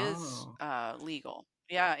marriage is, Oh. legal.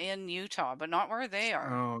 Yeah, in Utah, but not where they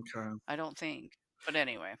are, Oh, okay. I don't think. But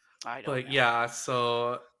anyway, I don't But know. yeah,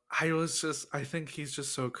 so I think he's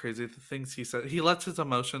just so crazy, the things he said. He lets his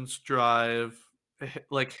emotions drive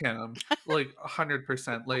like him, like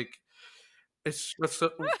 100%. Like, it's just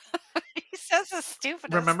so He says the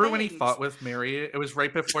stupidest remember when he things. fought with Mary? It was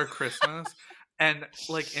right before Christmas, and,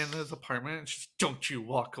 like, in his apartment, and she's, "Don't you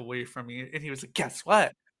walk away from me," and he was like, "Guess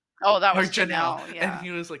what?" Oh, that Or was Janelle, Janelle, and yeah.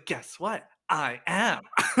 he was like, "Guess what? I am."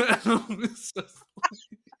 It's just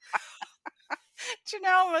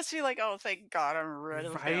Janelle must be like, "Oh, thank God I'm rid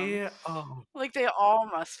of him." right? Oh, Like, they all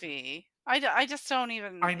must be. I just don't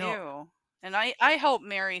even I know. ew. And I hope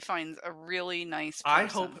Mary finds a really nice I person.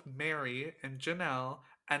 hope Mary and Janelle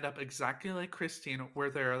end up exactly like Christine, where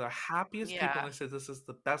they're the happiest people, Yeah. and they say, "This is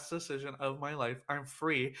the best decision of my life. I'm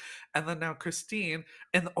free." And then now Christine,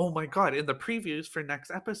 and oh my god, in the previews for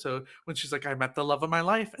next episode, when she's like, "I met the love of my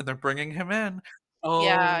life," and they're bringing him in.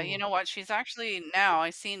 Yeah, you Oh. know what? She's actually now I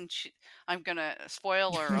seen I'm gonna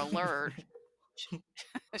spoiler alert.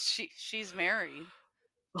 she's married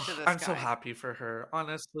to Ugh, this I'm so guy. happy for her.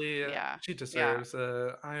 Honestly, Yeah. she Yeah. deserves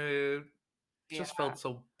it. I just Yeah. felt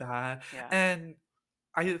so bad. Yeah. And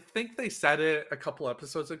I think they said it a couple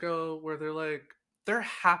episodes ago where they're like, they're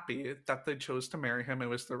happy that they chose to marry him. It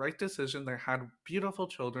was the right decision. They had beautiful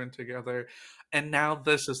children together. And now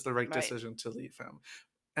this is the right Right. decision to leave him.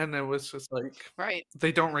 And it was just like, Right.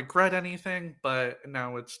 they don't regret anything, but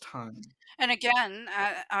now it's time. And again,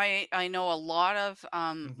 I know a lot of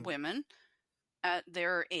Mhm, women at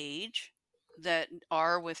their age that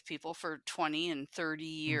are with people for 20 and 30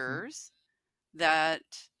 mhm. years that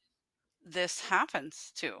this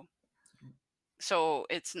happens to. So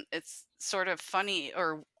it's sort of funny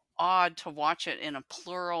or odd to watch it in a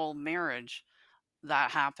plural marriage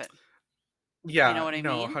that happen. You know Yeah, what I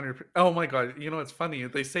no, mean? 100. Oh my god, you know what's funny?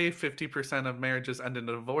 They say 50% of marriages end in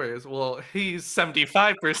divorce. Well, he's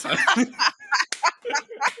 75%.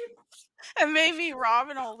 And maybe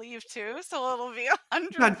Robin will leave too, so it'll be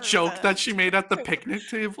That joke that 100%. she made at the picnic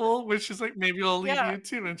table where she's like, "Maybe I'll leave Yeah. you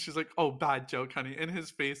too," and she's like, "Oh, bad joke, honey," and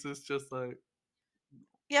his face is just like,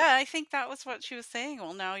 Yeah, I think that was what she was saying.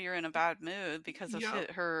 Well, now you're in a bad mood because of "Yep."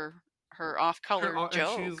 her off-color And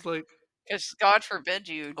she's joke. like, 'Cause God forbid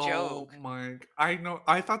you "Oh joke. my." I know,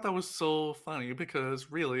 I thought that was so funny because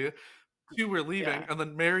really, 2 were leaving, Yeah. and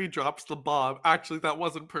then Mary drops the bomb. Actually, that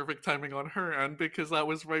wasn't perfect timing on her end because that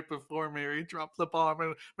was right before Mary dropped the bomb,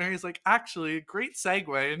 and Mary's like, "Actually, great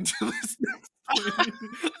segue into this next thing."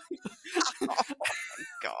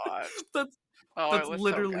 God. That's Oh, it that's was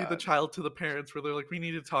so literally the good. child to the parents where they're like, "We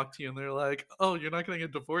need to talk to you," and they're like, "Oh, you're not getting a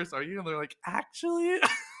divorce, are you?" And they're like, "Actually,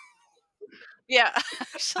 Yeah,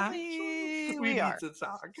 actually, actually, we we need are. to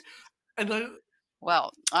talk." And then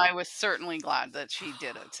Well, I was certainly glad that she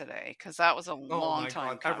did it today because that was a oh long my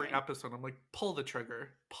god, time every coming. episode, I'm like, "Pull the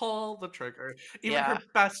trigger, pull the trigger." Even Yeah.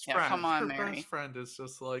 Yeah, come on, her best Mary. friend is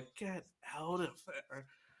just like, "Get out of there."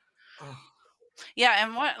 Ugh. Yeah,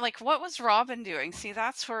 and what was Robin doing? See,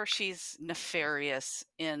 that's where she's nefarious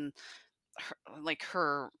in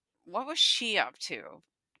her what was she up to?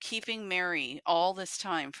 Keeping Mary all this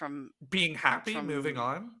time Being happy, moving from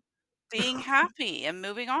on? being happy and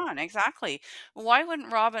moving on, exactly. Why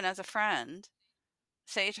wouldn't Robin as a friend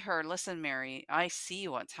say to her, "Listen, Mary, I see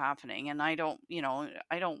what's happening and I don't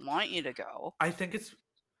want you to go." I think it's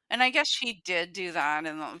And I guess she did do that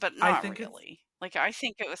but I not think it's really. Like, I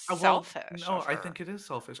think it was well, selfish no, of I think her. it is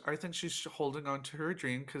selfish. I think she's holding on to her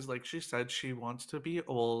dream because, like she said, she wants to be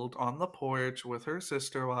old on the porch with her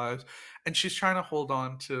sister wives, and she's trying to hold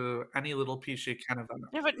on to any little piece she can of that.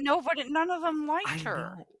 Yeah, but none of them liked I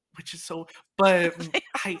her. know, which is so but,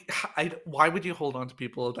 I why would you hold on to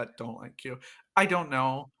people that don't like you? I don't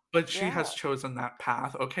know, but she has Yeah. chosen that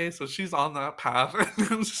path, okay? So she's on that path,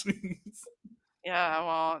 and she's Yeah,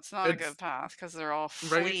 well, it's not a good it's path because 'cause they're all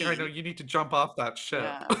right? I know fleeing. you need to jump off that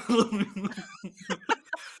ship. Yeah.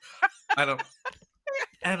 I don't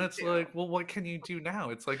and You it's do. like, well, what can you do now?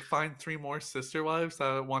 It's like find 3 more sister wives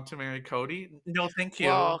that want to marry Cody? No, thank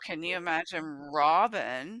you. Well, can you imagine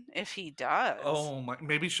Robin if he does? Oh my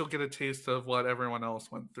maybe she'll get a taste of what everyone else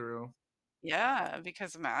went through. Yeah,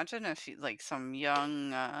 because imagine if he like some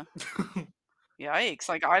young, yikes,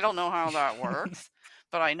 like, I don't know how that works,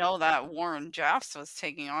 but I know that Warren Jeffs was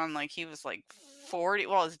taking on, like, he was, like, 40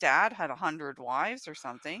 well, his dad had 100 wives or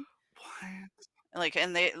something, What? like,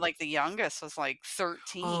 and they like, the youngest was, like,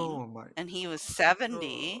 13, Oh my and he was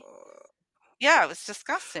 70. ugh. Yeah, it was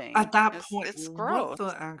At disgusting. that point, It's what gross.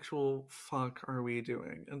 the actual fuck are we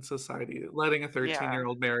doing in society? Letting a Yeah.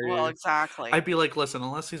 thirteen-year-old Well, marry exactly. I'd be like, "Listen,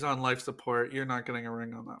 unless he's on life support, you're not getting a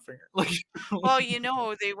ring on that finger." Like Well,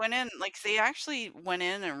 they went in like, they actually went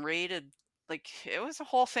in and raided like, it was a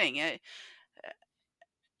whole thing.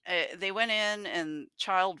 They went in and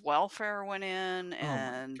child welfare went in Oh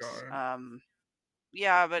my and, god.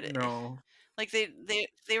 yeah, but, No. like,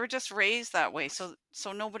 they were just raised that way, so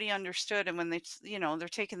nobody understood, and when they're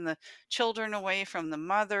taking the children away from the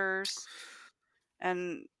mothers,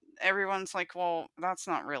 and everyone's like, "Well, that's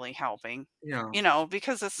not really helping." Yeah.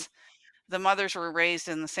 Because the mothers were raised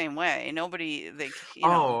in the same way. Nobody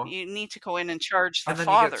Oh, you need to go in and charge the and then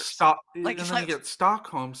you get fathers. Like, let's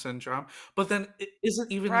Stockholm syndrome, but then it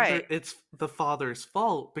isn't even right, the it's the father's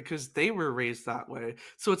fault because they were raised that way.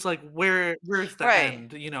 So it's like, where's the right.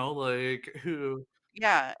 end, you know, like, who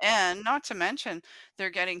Yeah, and not to mention they're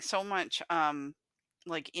getting so much,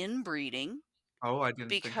 like, inbreeding Oh, I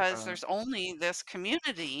didn't think of because that. there's only this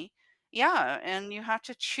community. Yeah, and you have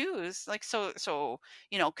to choose, like,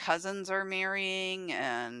 cousins are marrying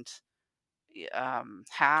and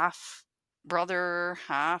half brother,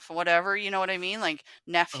 half whatever, you know what I mean? Like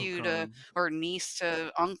Oh nephew to god. or niece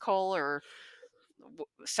to uncle or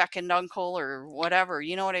second uncle or whatever,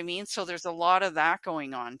 you know what I mean? So there's a lot of that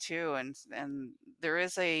going on too, and there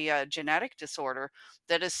is a, genetic disorder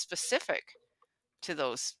that is specific to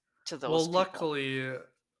those Well, people. luckily,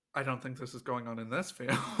 I don't think this is going on in this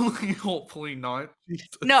family. Hopefully not.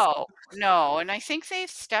 Jesus. No, no, and I think they've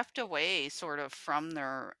stepped away sort of from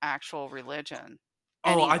their actual religion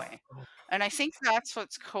Oh, anyway. And I think that's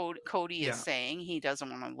what's Cody is yeah. saying, he doesn't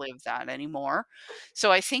wanna live that anymore.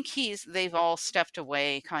 So I think they've all stepped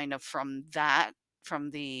away kind of from that,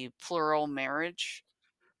 from the plural marriage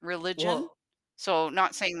religion. Well, So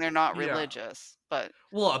not saying they're not yeah. religious, but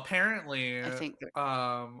Well, apparently, I think that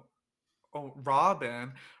um, oh,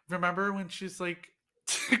 Robin, remember when she's like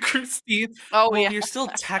to Christine, oh, "Well, yeah. you're still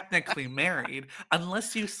technically married.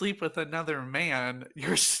 Unless you sleep with another man,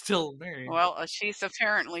 you're still married." Well, she's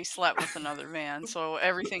apparently slept with another man, so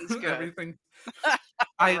everything's good. Everything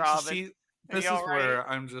I Robin, see, are you this is alright? where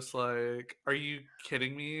I'm just like, "Are you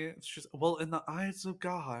kidding me?" It's just, "Well, in the eyes of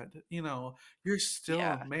God, you're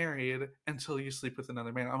still Yeah. married until you sleep with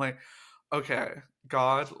another man." I'm like, "Okay,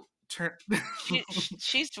 God, turn."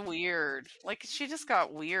 She's weird. Like, she just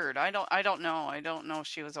got weird. I don't know. I don't know if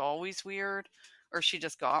she was always weird or she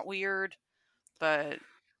just got weird, but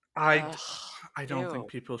I d ugh, I don't think ew.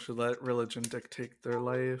 people should let religion dictate their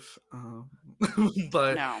life,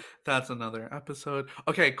 but No, that's another episode.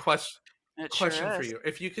 Okay, it question sure for is. you.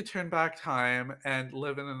 If you could turn back time and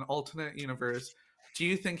live in an alternate universe, do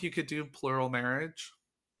you think you could do plural marriage?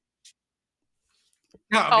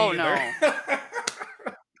 Not Oh, me either. no.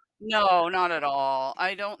 No, not at all.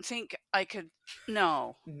 I don't think I could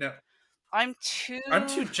no. No. I'm I'm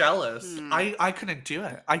too too jealous. hmm. I couldn't do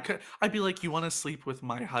it. I'd be like, "You wanna sleep with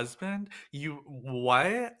my husband? You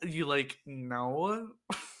what? You like, no?"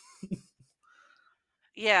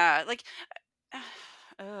 Yeah, like,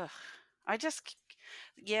 ugh. I just c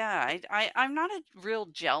yeah, I'm not a real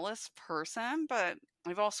jealous person, but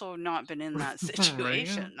I've also not been in that Right?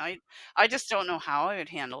 situation. I just don't know how I would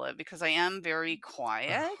handle it because I am very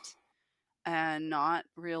Ugh. quiet and not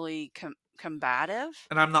really combative.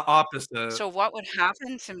 And I'm the opposite. So what would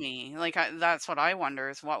happen to me? Like, that's what I wonder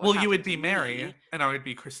is what would Well, you happen would to be Mary, me. and I would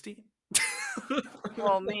be Christine.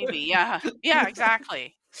 Well, maybe, yeah. Yeah,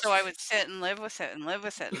 exactly. So I would sit and live with it and live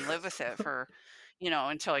with it and live with it for,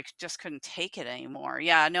 until I just couldn't take it anymore.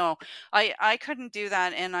 Yeah, no, I couldn't do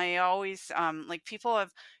that, and I always, like, people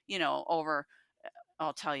have, over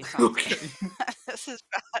I'll tell you something. Okay. This is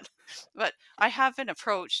bad, but I have been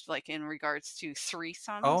approached, like, in regards to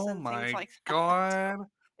threesomes Oh and things my like that god.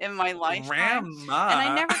 in my lifetime, and I Grandma.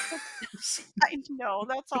 never could I know,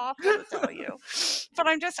 that's awful to tell you, but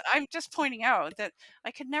I'm just pointing out that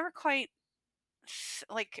I could never quite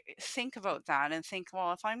think about that and think,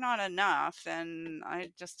 well, if I'm not enough, then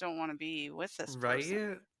I just don't want to be with this person.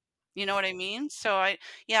 Right? You know what I mean? So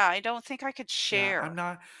yeah, I don't think I could Yeah, I'm share.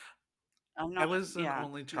 not I'm I not, was an yeah,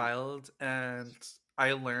 only no. child, and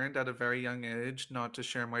I learned at a very young age not to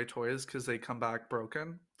share my toys because they come back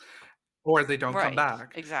broken, or they don't come Right.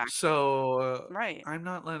 back. Exactly. So, Right. I'm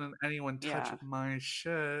not letting anyone touch Yeah. my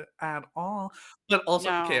shit at all. But also,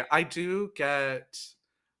 okay, No.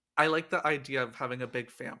 I like the idea of having a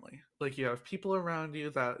big family. Like, you have people around you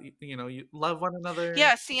that, you love one another.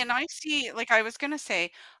 Yeah, see, and I see, like I was going to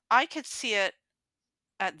say, I could see it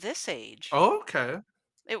at this age. Oh, okay.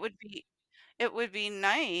 It would be it would be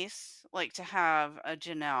nice like to have a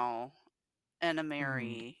Janelle and a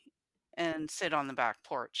Mhm. Mary and sit on the back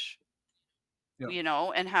porch, Yeah.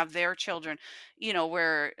 and have their children,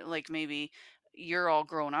 where like maybe you're all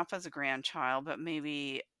grown up as a grandchild, but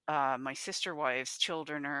maybe my sister wife's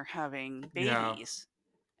children are having Yeah. babies,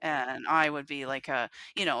 and I would be like a,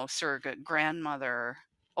 surrogate grandmother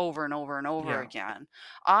over and over and over Yeah. again.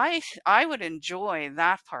 I would enjoy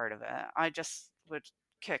that part of it. I just would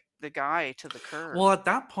kick the guy to the curb, Well, at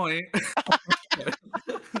that point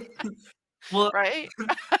well, right?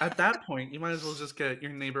 at that point, you might as well just get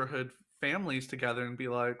your neighborhood families together and be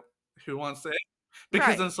like, "Who wants to"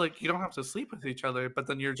 because then Right, it's like, you don't have to sleep with each other, but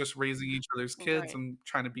then you're just raising each other's kids right. and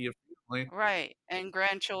trying to be a family. Right, and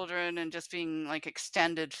grandchildren and just being, like,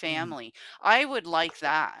 extended Mhm. family. I would like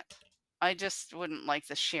that. I just wouldn't like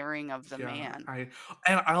the sharing of the Yeah, man. I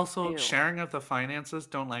also Ew. sharing of the finances,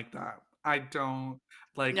 don't like that. I don't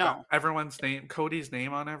like, No. everyone's name Cody's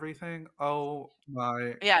name on everything. Oh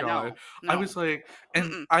my Yeah, god. no, I no. was like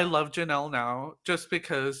and Mm-mm. I love Janelle now just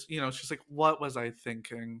because, she's like, "What was I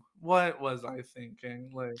thinking? What was I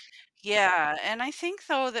thinking?" Like, Yeah, and I think,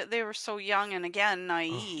 though, that they were so young and, again,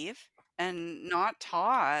 oh, naive and not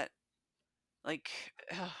taught, like,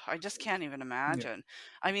 I just can't even yeah. imagine.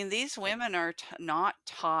 I mean, these women are not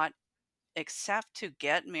taught except to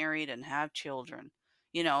get married and have children.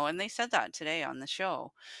 and they said that today on the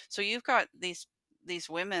show. So you've got these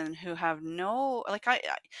women who have no, like,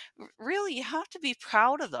 really, you have to be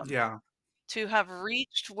proud of them Yeah. to have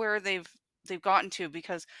reached where they've gotten to,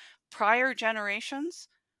 because prior generations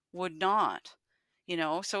would not.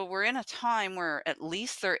 So we're in a time where at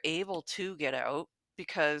least they're able to get out,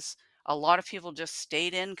 because a lot of people just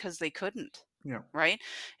stayed in because they couldn't, Yeah. right?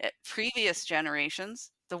 Previous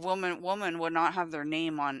generations, the woman would not have their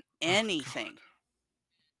name on Oh god. anything,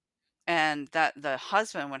 and that the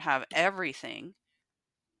husband would have everything.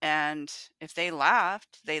 And if they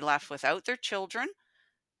left without their children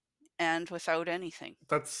and without anything.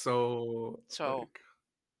 That's so So like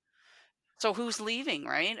so who's leaving,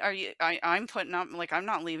 right? I'm putting up, like, I'm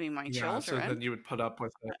not leaving my yeah, so children, then you would put up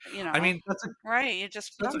with it. you I know? mean, that's a Right, you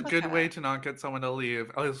just put that's up a with good way that. to not get someone to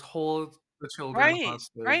leave, is hold the children Right,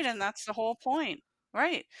 right, hostage. and that's the whole point.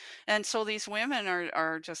 Right. And so these women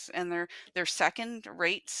are just, and they're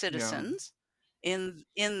second-rate Yeah. citizens in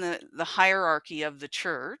the hierarchy of the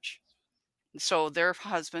church. So their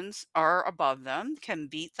husbands are above them, can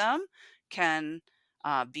beat them, can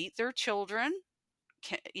beat their children,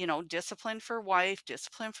 discipline for wife,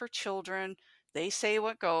 discipline for children. They say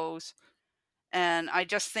what goes. And I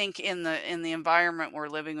just think in the environment we're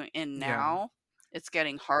living in Yeah. now, it's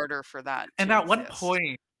getting harder for that And to at one exist.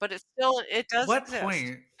 point But it does what exist.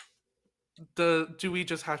 point do we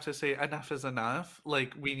just have to say enough is enough?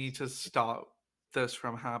 Like, we need to stop this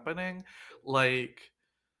from happening? Like,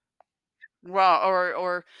 Well,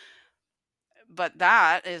 or but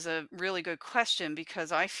that is a really good question,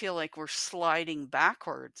 because I feel like we're sliding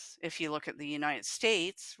backwards. If you look at the United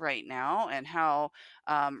States right now, and how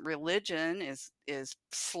religion is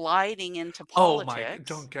sliding into oh my, politics.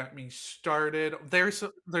 don't get me started. There's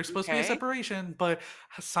supposed to be a Okay, separation, but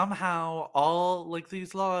somehow all like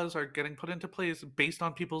these laws are getting put into place based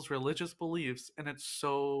on people's religious beliefs, and it's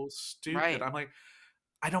so stupid. right. I'm like,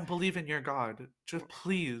 I don't believe in your God. Just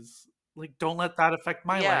please, like, don't let that affect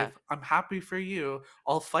my Yeah, life. I'm happy for you.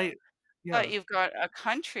 I'll fight. Yeah. but you've got a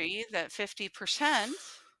country that 50%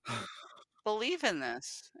 believe in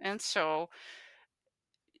this. And so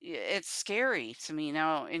it's scary to me.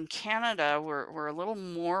 Now in Canada, we're a little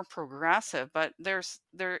more progressive, but there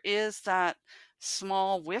is that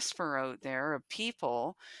small whisper out there of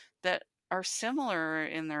people that are similar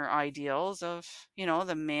in their ideals of,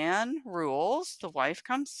 the man rules, the wife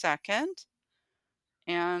comes second,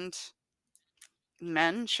 and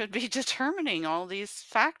men should be determining all these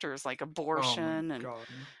factors like Oh my abortion and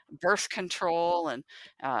god. birth control, and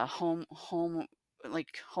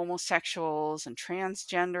like homosexuals and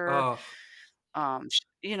transgender. Ugh.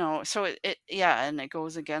 So yeah, and it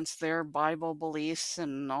goes against their Bible beliefs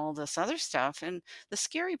and all this other stuff. And the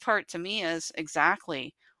scary part to me is,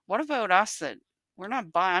 exactly, what about us, that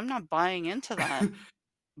I'm not buying into that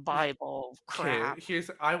Bible Okay, crap.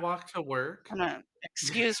 I walk to work.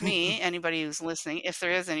 Excuse me, anybody who's listening, if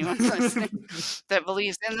there is anyone listening that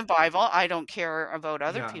believes in the Bible. I don't care about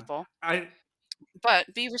other Yeah. people, I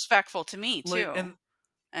but be respectful to me like, too. and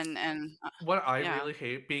And what I yeah. really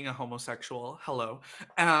hate, being a homosexual, hello.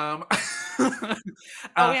 Um,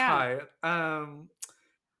 Oh yeah. hi.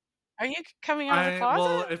 Are you coming out of the I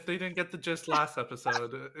well, closet? if they didn't get the gist last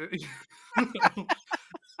episode,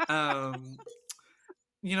 um,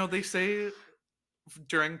 they say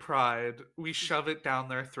during Pride, we shove it down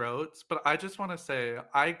their throats, but I just wanna say,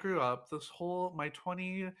 I grew up this whole my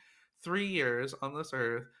 23 years on this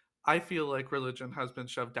earth, I feel like religion has been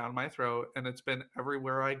shoved down my throat, and it's been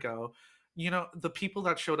everywhere I go. The people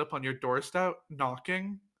that showed up on your doorstep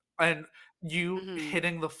knocking and you Mhm.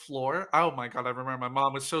 hitting the floor, oh my god, I remember my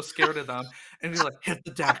mom was so scared of them, and you're like, "Hit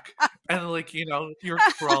the deck," and, like, you're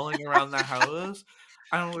crawling around the house.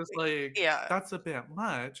 I was like, Yeah. "That's a bit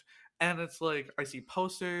much." And it's like, I see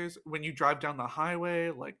posters when you drive down the highway,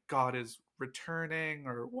 like God is returning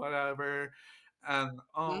or whatever. And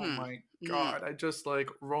oh Mhm. my God, Mhm. I just like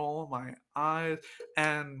roll my eyes.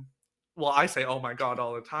 And well, I say, oh my God,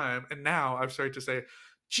 all the time. And now I've started to say,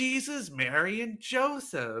 Jesus, Mary, and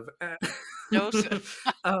Joseph. Joseph.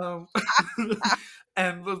 um,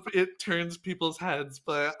 and it turns people's heads.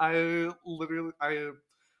 But I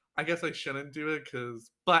guess I shouldn't do it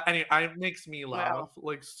but anyway, it makes me Well, laugh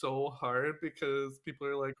like so hard because people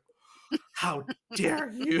are like, "How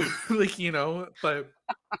dare you?" like, But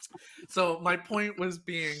so my point was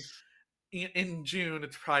being in June,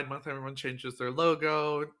 it's Pride Month, everyone changes their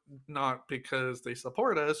logo, not because they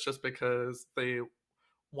support us, just because they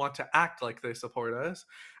want to act like they support us.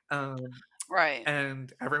 Um, right.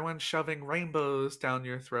 and everyone's shoving rainbows down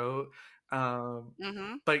your throat. Um,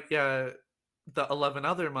 Mhm. but yeah, the 11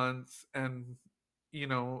 other months and you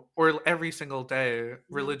know, or every single day, Mhm.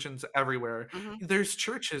 religions everywhere. Mhm. There's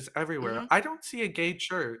churches everywhere. Mhm. I don't see a gay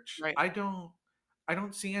church. Right. I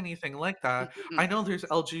don't see anything like that. Mhm. I know there's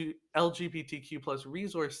LGBTQ plus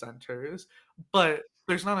resource centers, but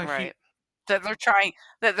there's not a huge Right. That they're trying to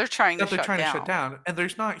that they're shut trying to shut down. down, and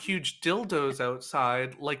there's not huge dildos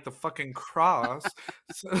outside like the fucking cross,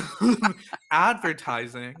 so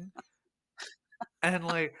advertising, and,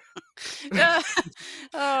 like and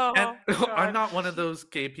Oh I'm god. not one of those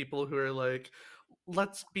gay people who are like,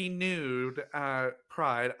 "Let's be nude at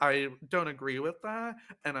Pride." I don't agree with that,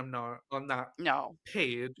 and I'm not on that No.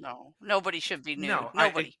 page. No. Nobody should be nude. No, I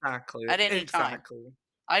Nobody. exactly, At any time. exactly.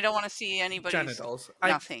 I don't wanna see anybody's Genitals.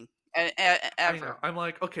 nothing. I know. Ever. I'm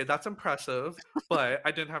like, "Okay, that's impressive," but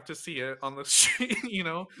I didn't have to see it on the street, you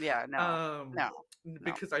know? Yeah, no. Um, No. No.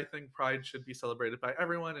 because I think pride should be celebrated by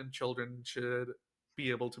everyone and children should be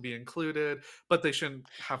able to be included, but they shouldn't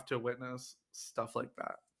have to witness stuff like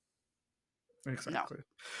that. No. Exactly.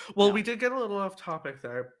 Well, we No. did get a little off topic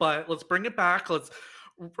there, but let's bring it back. Let's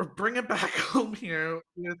bring it back home here.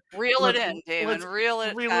 Reel it Let's in, Damon. let's Reel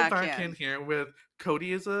it reel it back back in in. here with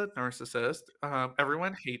Cody is a narcissist.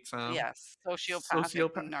 Everyone hates him. Yes.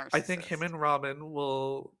 Sociopathic Sociopath. I think him narcissist. and Robin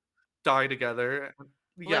will die together. Live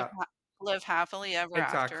Yeah, ha live happily ever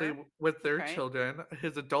exactly. after, With their right? children,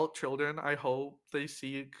 his adult children. I hope they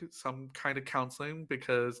see some kind of counseling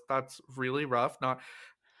because that's really rough. Not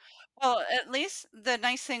Well, at least the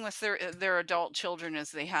nice thing with their adult children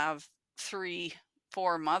is they have 3,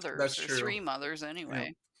 4 that's mothers or true. 3 mothers Yeah.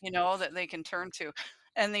 anyway, that they can turn to,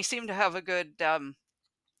 and they seem to have a good,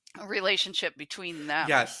 relationship between them,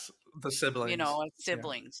 Yes, the siblings. as Yeah.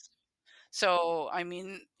 siblings. So, I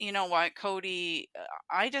mean, you know what, Cody,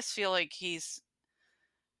 I just feel like he's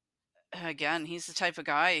the type of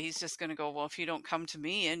guy, he's just gonna go, "Well, if you don't come to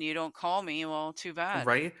me and you don't call me, well, too bad."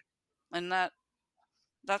 Right? And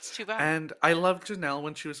that's too bad. And I loved Janelle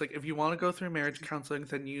when she was like, if you want to go through marriage counseling,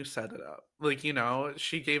 then you set it up. Like, you know,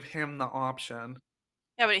 she gave him the option.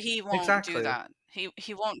 Yeah, but he won't do Exactly. that.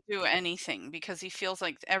 He won't do anything because he feels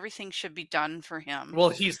like everything should be done for him, Well,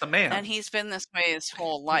 he's the and man. he's been this way his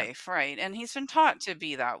whole Yeah. life, right? And he's been taught to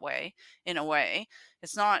be that way in a way.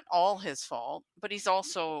 It's not all his fault, but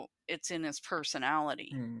it's in his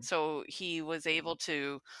personality. Mm. So he was able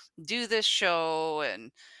to do this show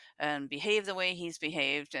and behave the way he's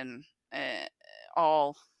behaved and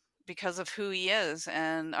all because of who he is,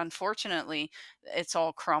 and unfortunately it's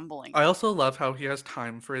all crumbling. I also love how he has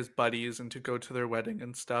time for his buddies and to go to their wedding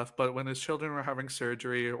and stuff. But when his children were having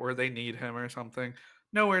surgery or they need him or something,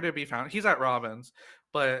 nowhere to be found. He's at Robin's.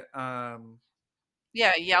 But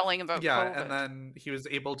Yeah, yelling about yeah, and COVID. then he was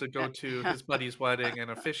able to go to his buddy's wedding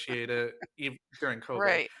and officiate it during COVID.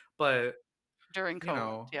 Right, But during you COVID,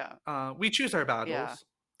 know, yeah, we choose our yeah, battles.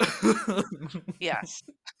 yes,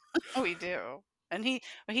 we do, and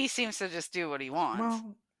he seems to just do what he wants,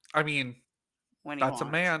 Well, I mean, when he that's a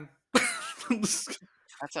wants. man.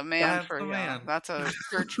 That's a man That's for the you. man. That's a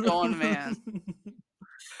church-going man,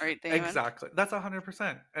 right, Damon? Exactly. That's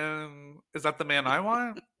 100%. Is that the man I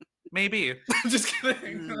want? Maybe. Just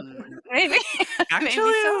kidding. Maybe, maybe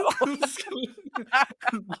Actually, so. just kidding.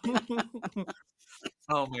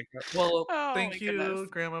 Oh my god. Well, Oh my thank goodness. you,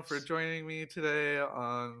 Grandma, for joining me today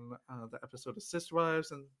on the episode of Sister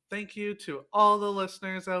Wives, and thank you to all the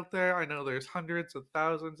listeners out there. I know there's hundreds of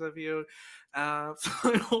thousands of you, so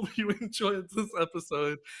I hope you enjoyed this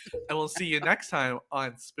episode, and we'll see you next time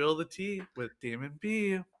on Spill the Tea with Damon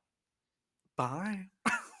B. Bye.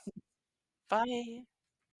 Bye.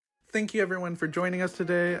 Thank you, everyone, for joining us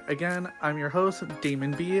today. Again, I'm your host,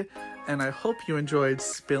 Damon B., and I hope you enjoyed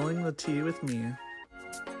spilling the tea with me.